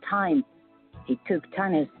checked on time. It took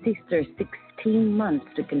Tanya's sister 16 months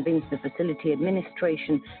to convince the facility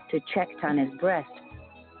administration to check Tanya's breast,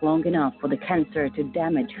 long enough for the cancer to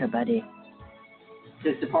damage her body.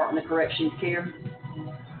 Does Department of Corrections care?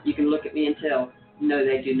 You can look at me and tell, no,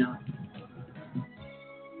 they do not.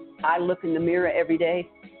 I look in the mirror every day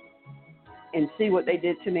and see what they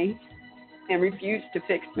did to me and refuse to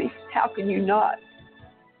fix me. How can you not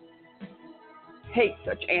hate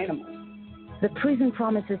such animals? The prison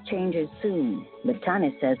promises changes soon, but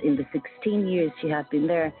Tanya says in the 16 years she has been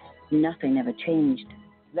there, nothing ever changed.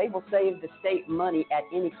 They will save the state money at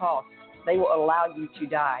any cost. They will allow you to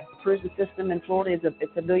die. The prison system in Florida is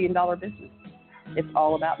a billion-dollar business. It's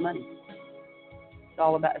all about money.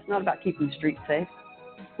 It's not about keeping the streets safe.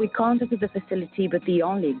 We contacted the facility, but they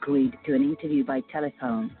only agreed to an interview by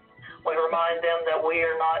telephone. We remind them that we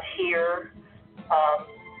are not here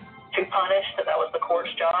to punish, that was the court's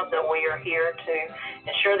job, that we are here to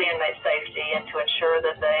ensure the inmate's safety and to ensure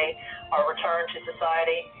that they are returned to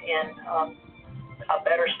society in a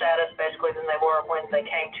better status, basically, than they were when they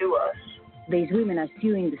came to us. These women are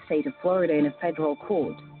suing the state of Florida in a federal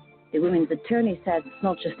court. The women's attorney says it's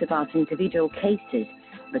not just about individual cases,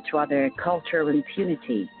 but rather a culture of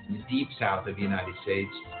impunity. In the deep south of the United States,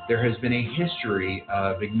 there has been a history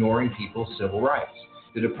of ignoring people's civil rights.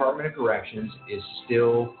 The Department of Corrections is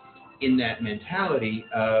still in that mentality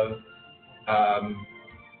of,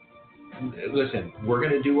 listen, we're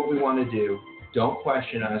going to do what we want to do, don't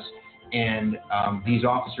question us, and these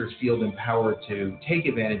officers feel empowered to take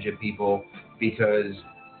advantage of people because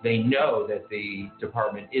they know that the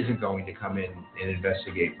department isn't going to come in and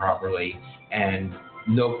investigate properly, and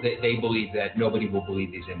they believe that nobody will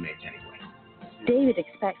believe these inmates anyway. David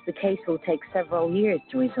expects the case will take several years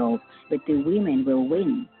to resolve, but the women will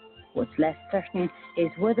win. What's less certain is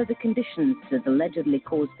whether the conditions that allegedly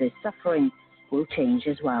caused their suffering will change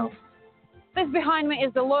as well. This behind me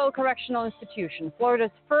is the Loyal Correctional Institution,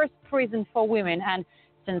 Florida's first prison for women, and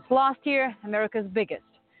since last year, America's biggest.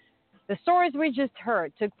 The stories we just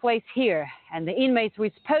heard took place here, and the inmates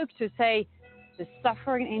we spoke to say the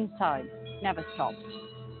suffering inside never stops.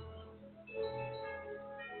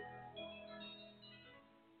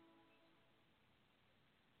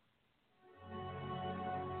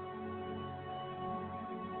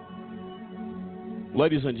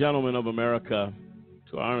 Ladies and gentlemen of America,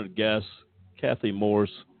 to our honored guests, Kathy Morse,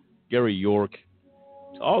 Gary York,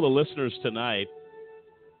 to all the listeners tonight,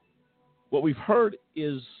 what we've heard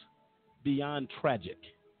is beyond tragic.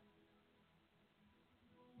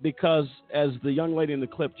 Because, as the young lady in the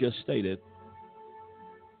clip just stated,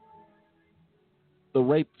 the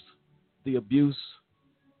rapes, the abuse,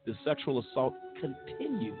 the sexual assault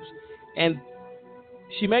continues. And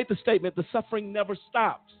she made the statement, the suffering never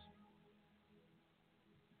stops.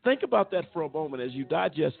 Think about that for a moment as you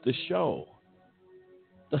digest the show.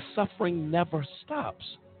 The suffering never stops.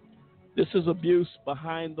 This is abuse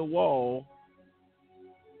behind the wall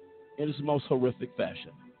in its most horrific fashion.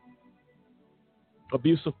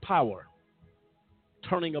 abuse of power,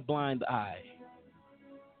 turning a blind eye,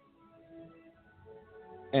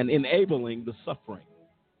 and enabling the suffering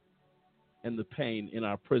and the pain in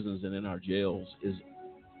our prisons and in our jails is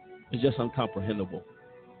just incomprehensible.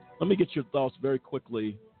 Let me get your thoughts very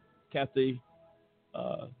quickly, Kathy,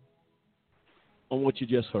 on what you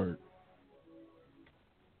just heard.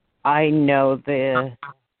 I know the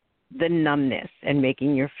numbness and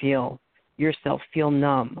making yourself feel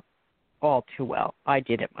numb all too well. I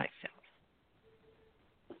did it myself.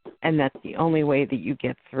 And that's the only way that you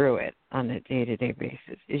get through it on a day-to-day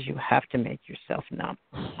basis is you have to make yourself numb.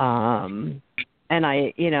 And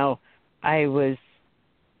I was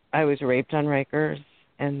raped on Rikers,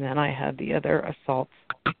 and then I had the other assault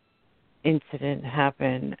incident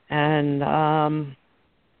happen. And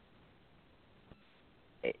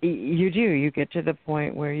you get to the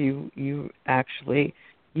point where you do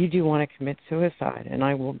want to commit suicide. And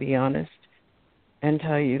I will be honest and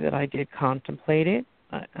tell you that I did contemplate it.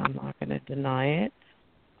 I'm not going to deny it.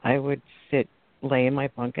 I would lay in my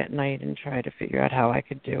bunk at night and try to figure out how I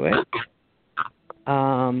could do it.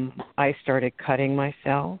 I started cutting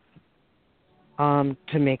myself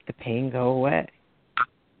to make the pain go away.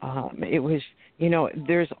 It was,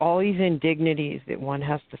 there's all these indignities that one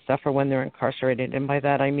has to suffer when they're incarcerated. And by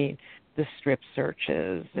that I mean the strip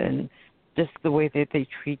searches and just the way that they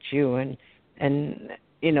treat you and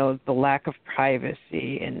the lack of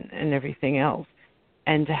privacy and everything else.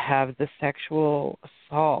 And to have the sexual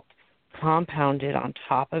assault compounded on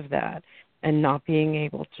top of that and not being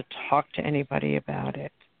able to talk to anybody about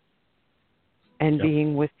it and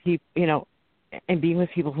being with people, being with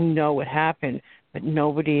people who know what happened, but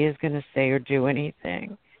nobody is going to say or do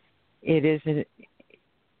anything. It is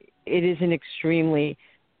an extremely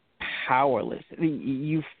powerless.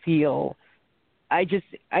 You feel, I just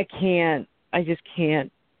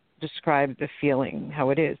can't describe the feeling,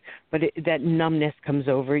 how it is, but that numbness comes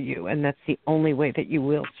over you, and that's the only way that you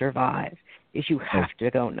will survive, is you have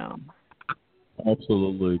to go numb.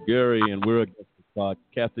 Absolutely. Gary, and we're against the clock.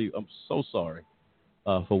 Kathy, I'm so sorry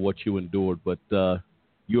for what you endured, but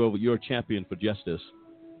you're a champion for justice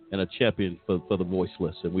and a champion for the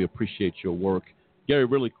voiceless, and we appreciate your work. Gary,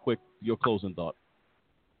 really quick, your closing thought.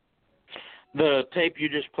 The tape you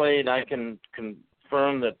just played, I can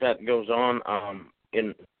confirm that goes on.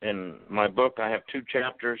 In my book, I have 2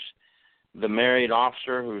 chapters. The married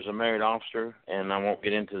officer, who's a married officer, and I won't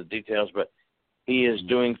get into the details, but he is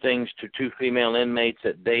doing things to 2 female inmates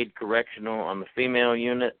at Dade Correctional on the female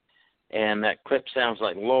unit, and that clip sounds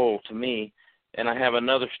like Lowell to me. And I have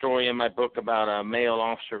another story in my book about a male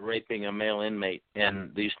officer raping a male inmate,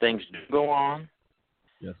 and these things do go on.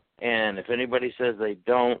 Yes. And if anybody says they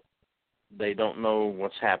don't know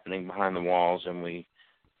what's happening behind the walls, and we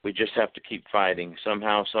just have to keep fighting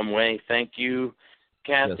somehow, some way. Thank you,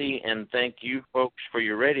 Kathy, and thank you, folks, for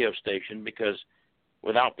your radio station, because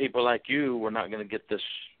without people like you, we're not going to get this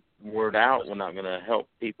word out. We're not going to help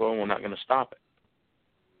people, and we're not going to stop it.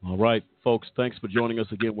 All right, folks, thanks for joining us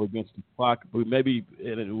again. We're against the clock. We're going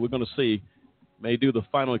to see, may do the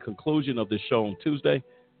final conclusion of this show on Tuesday.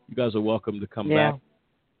 You guys are welcome to come back.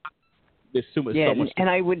 There's so much. And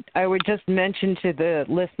I would just mention to the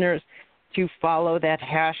listeners to follow that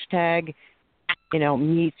hashtag,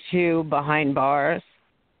 Me Too Behind Bars,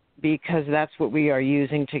 because that's what we are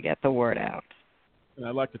using to get the word out. And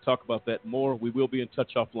I'd like to talk about that more. We will be in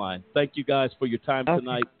touch offline. Thank you guys for your time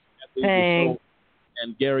tonight. Thanks.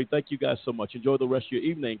 And Gary, thank you guys so much. Enjoy the rest of your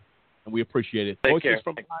evening, and we appreciate it. Take care.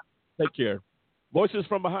 Take care. Voices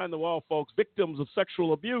from behind the wall, folks. Victims of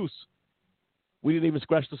sexual abuse. We didn't even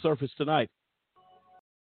scratch the surface tonight.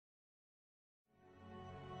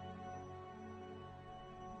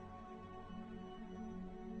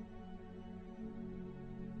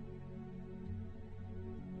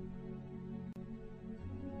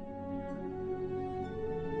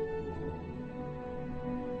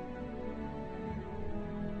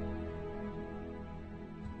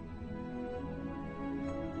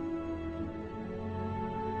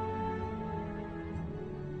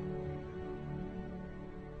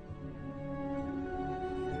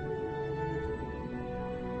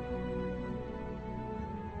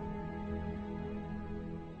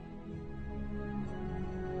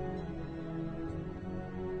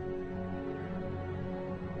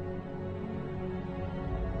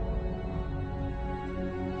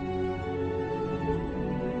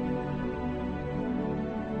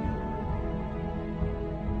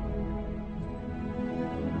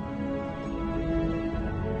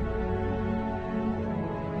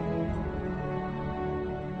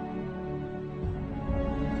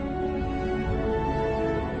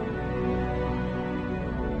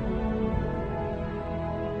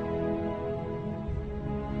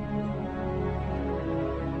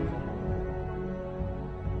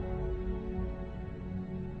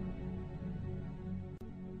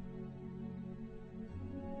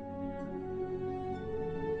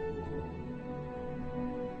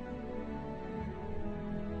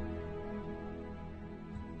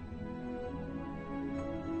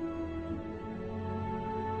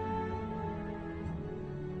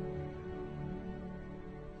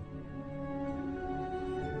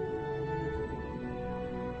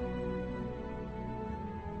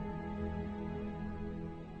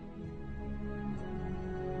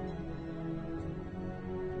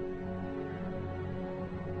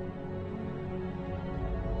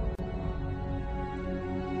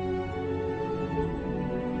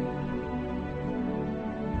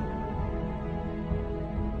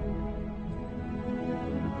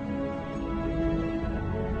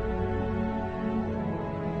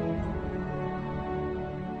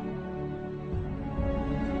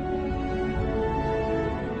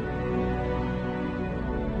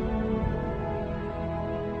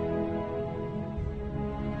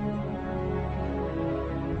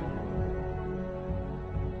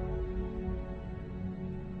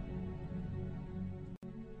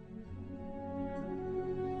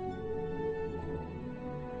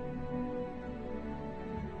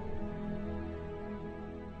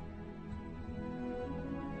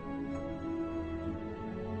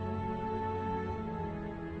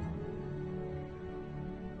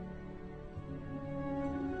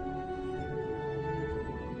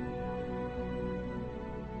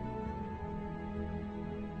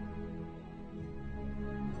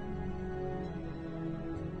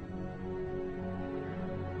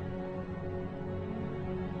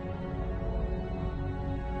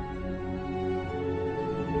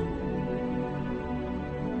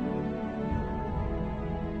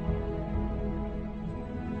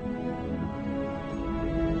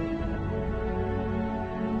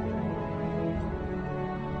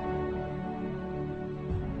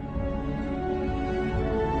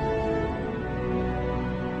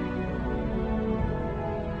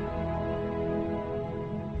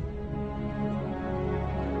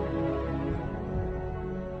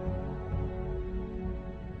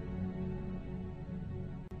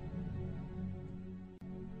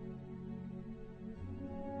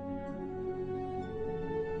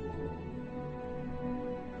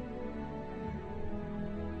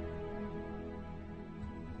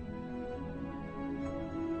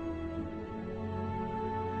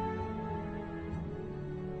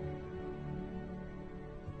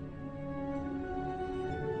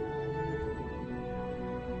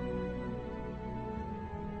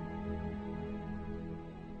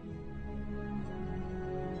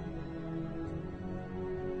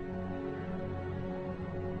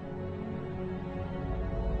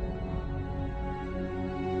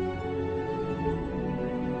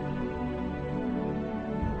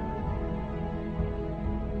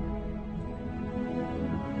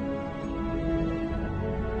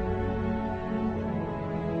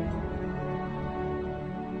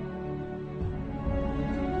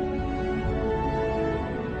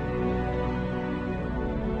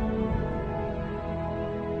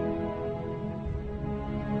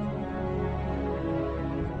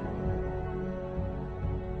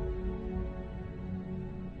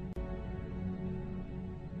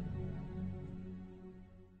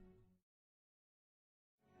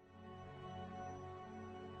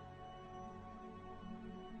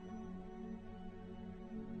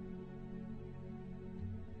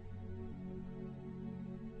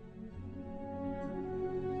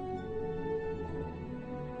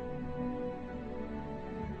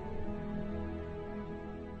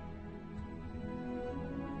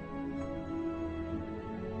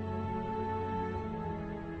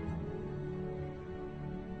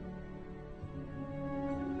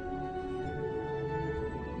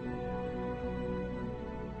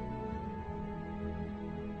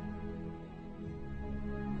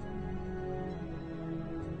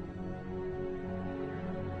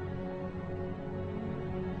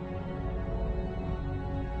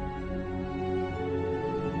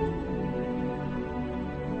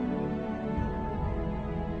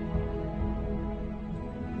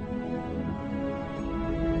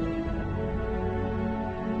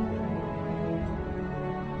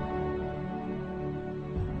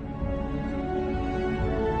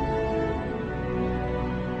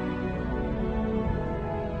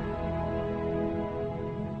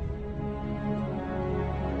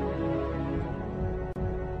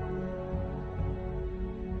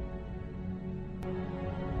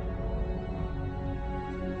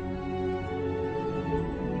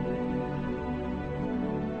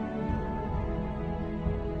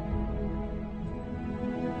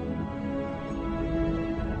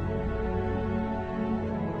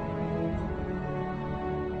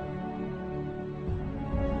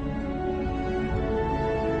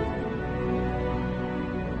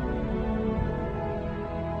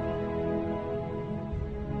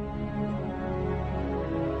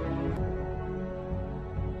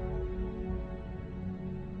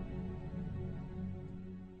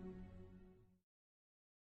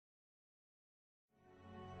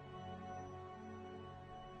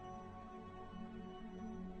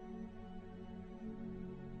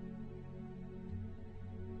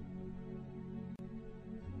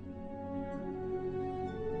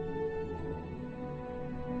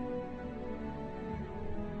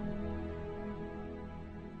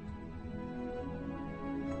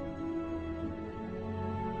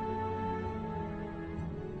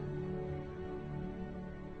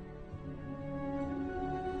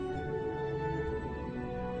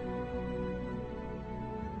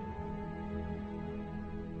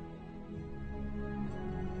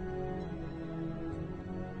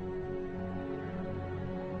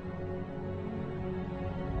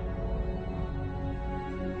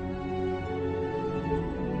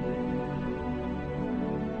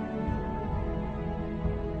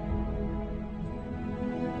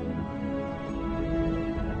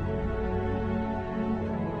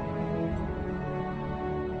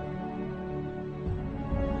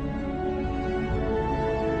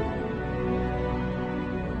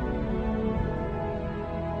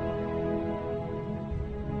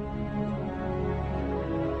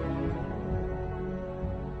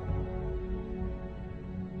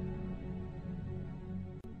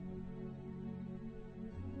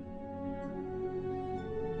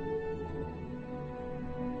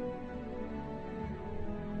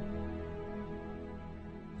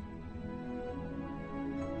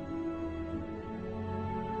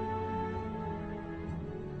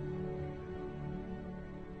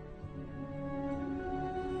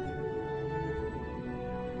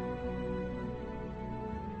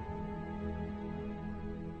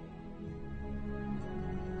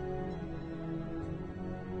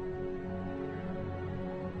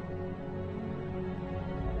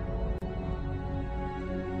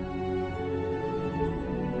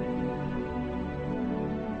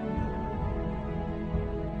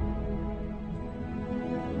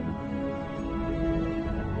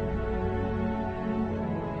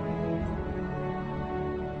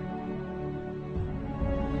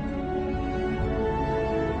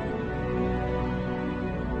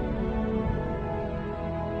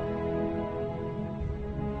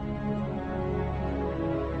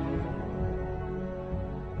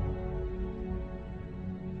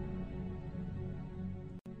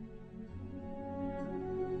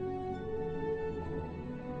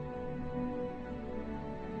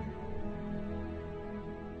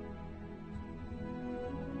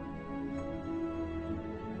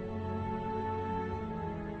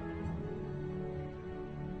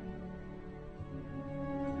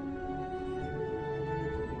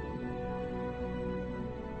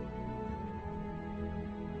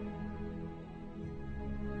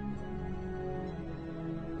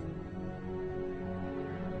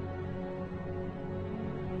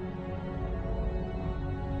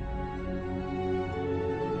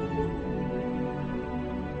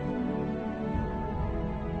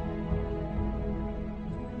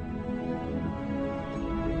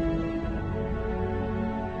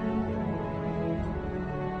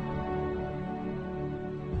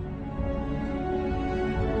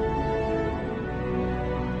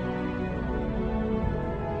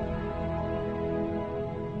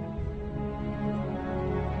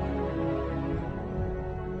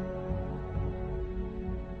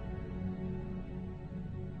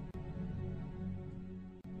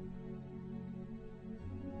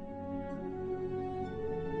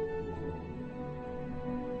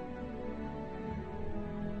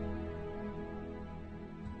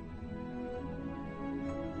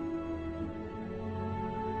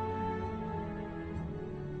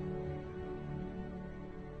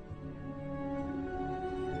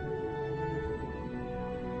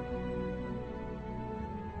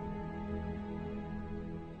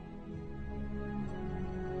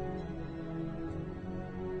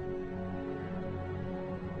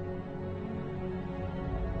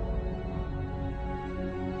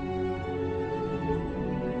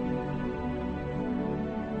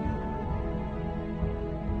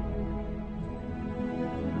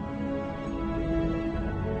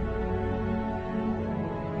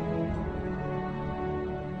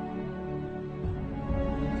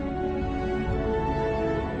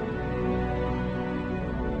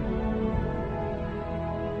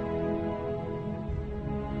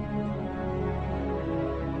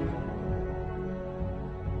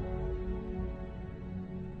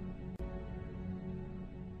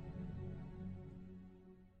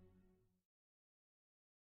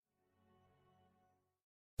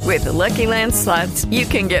 With the Lucky Land Slots, you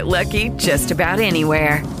can get lucky just about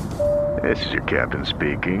anywhere. This is your captain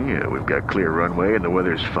speaking. We've got clear runway and the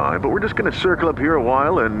weather's fine, but we're just going to circle up here a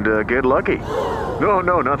while and get lucky.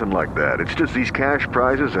 No, nothing like that. It's just these cash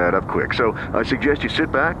prizes add up quick. So I suggest you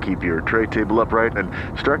sit back, keep your tray table upright, and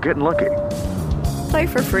start getting lucky. Play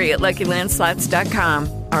for free at LuckyLandSlots.com.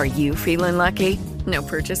 Are you feeling lucky? No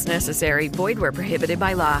purchase necessary. Void where prohibited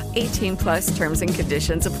by law. 18+ terms and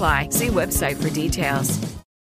conditions apply. See website for details.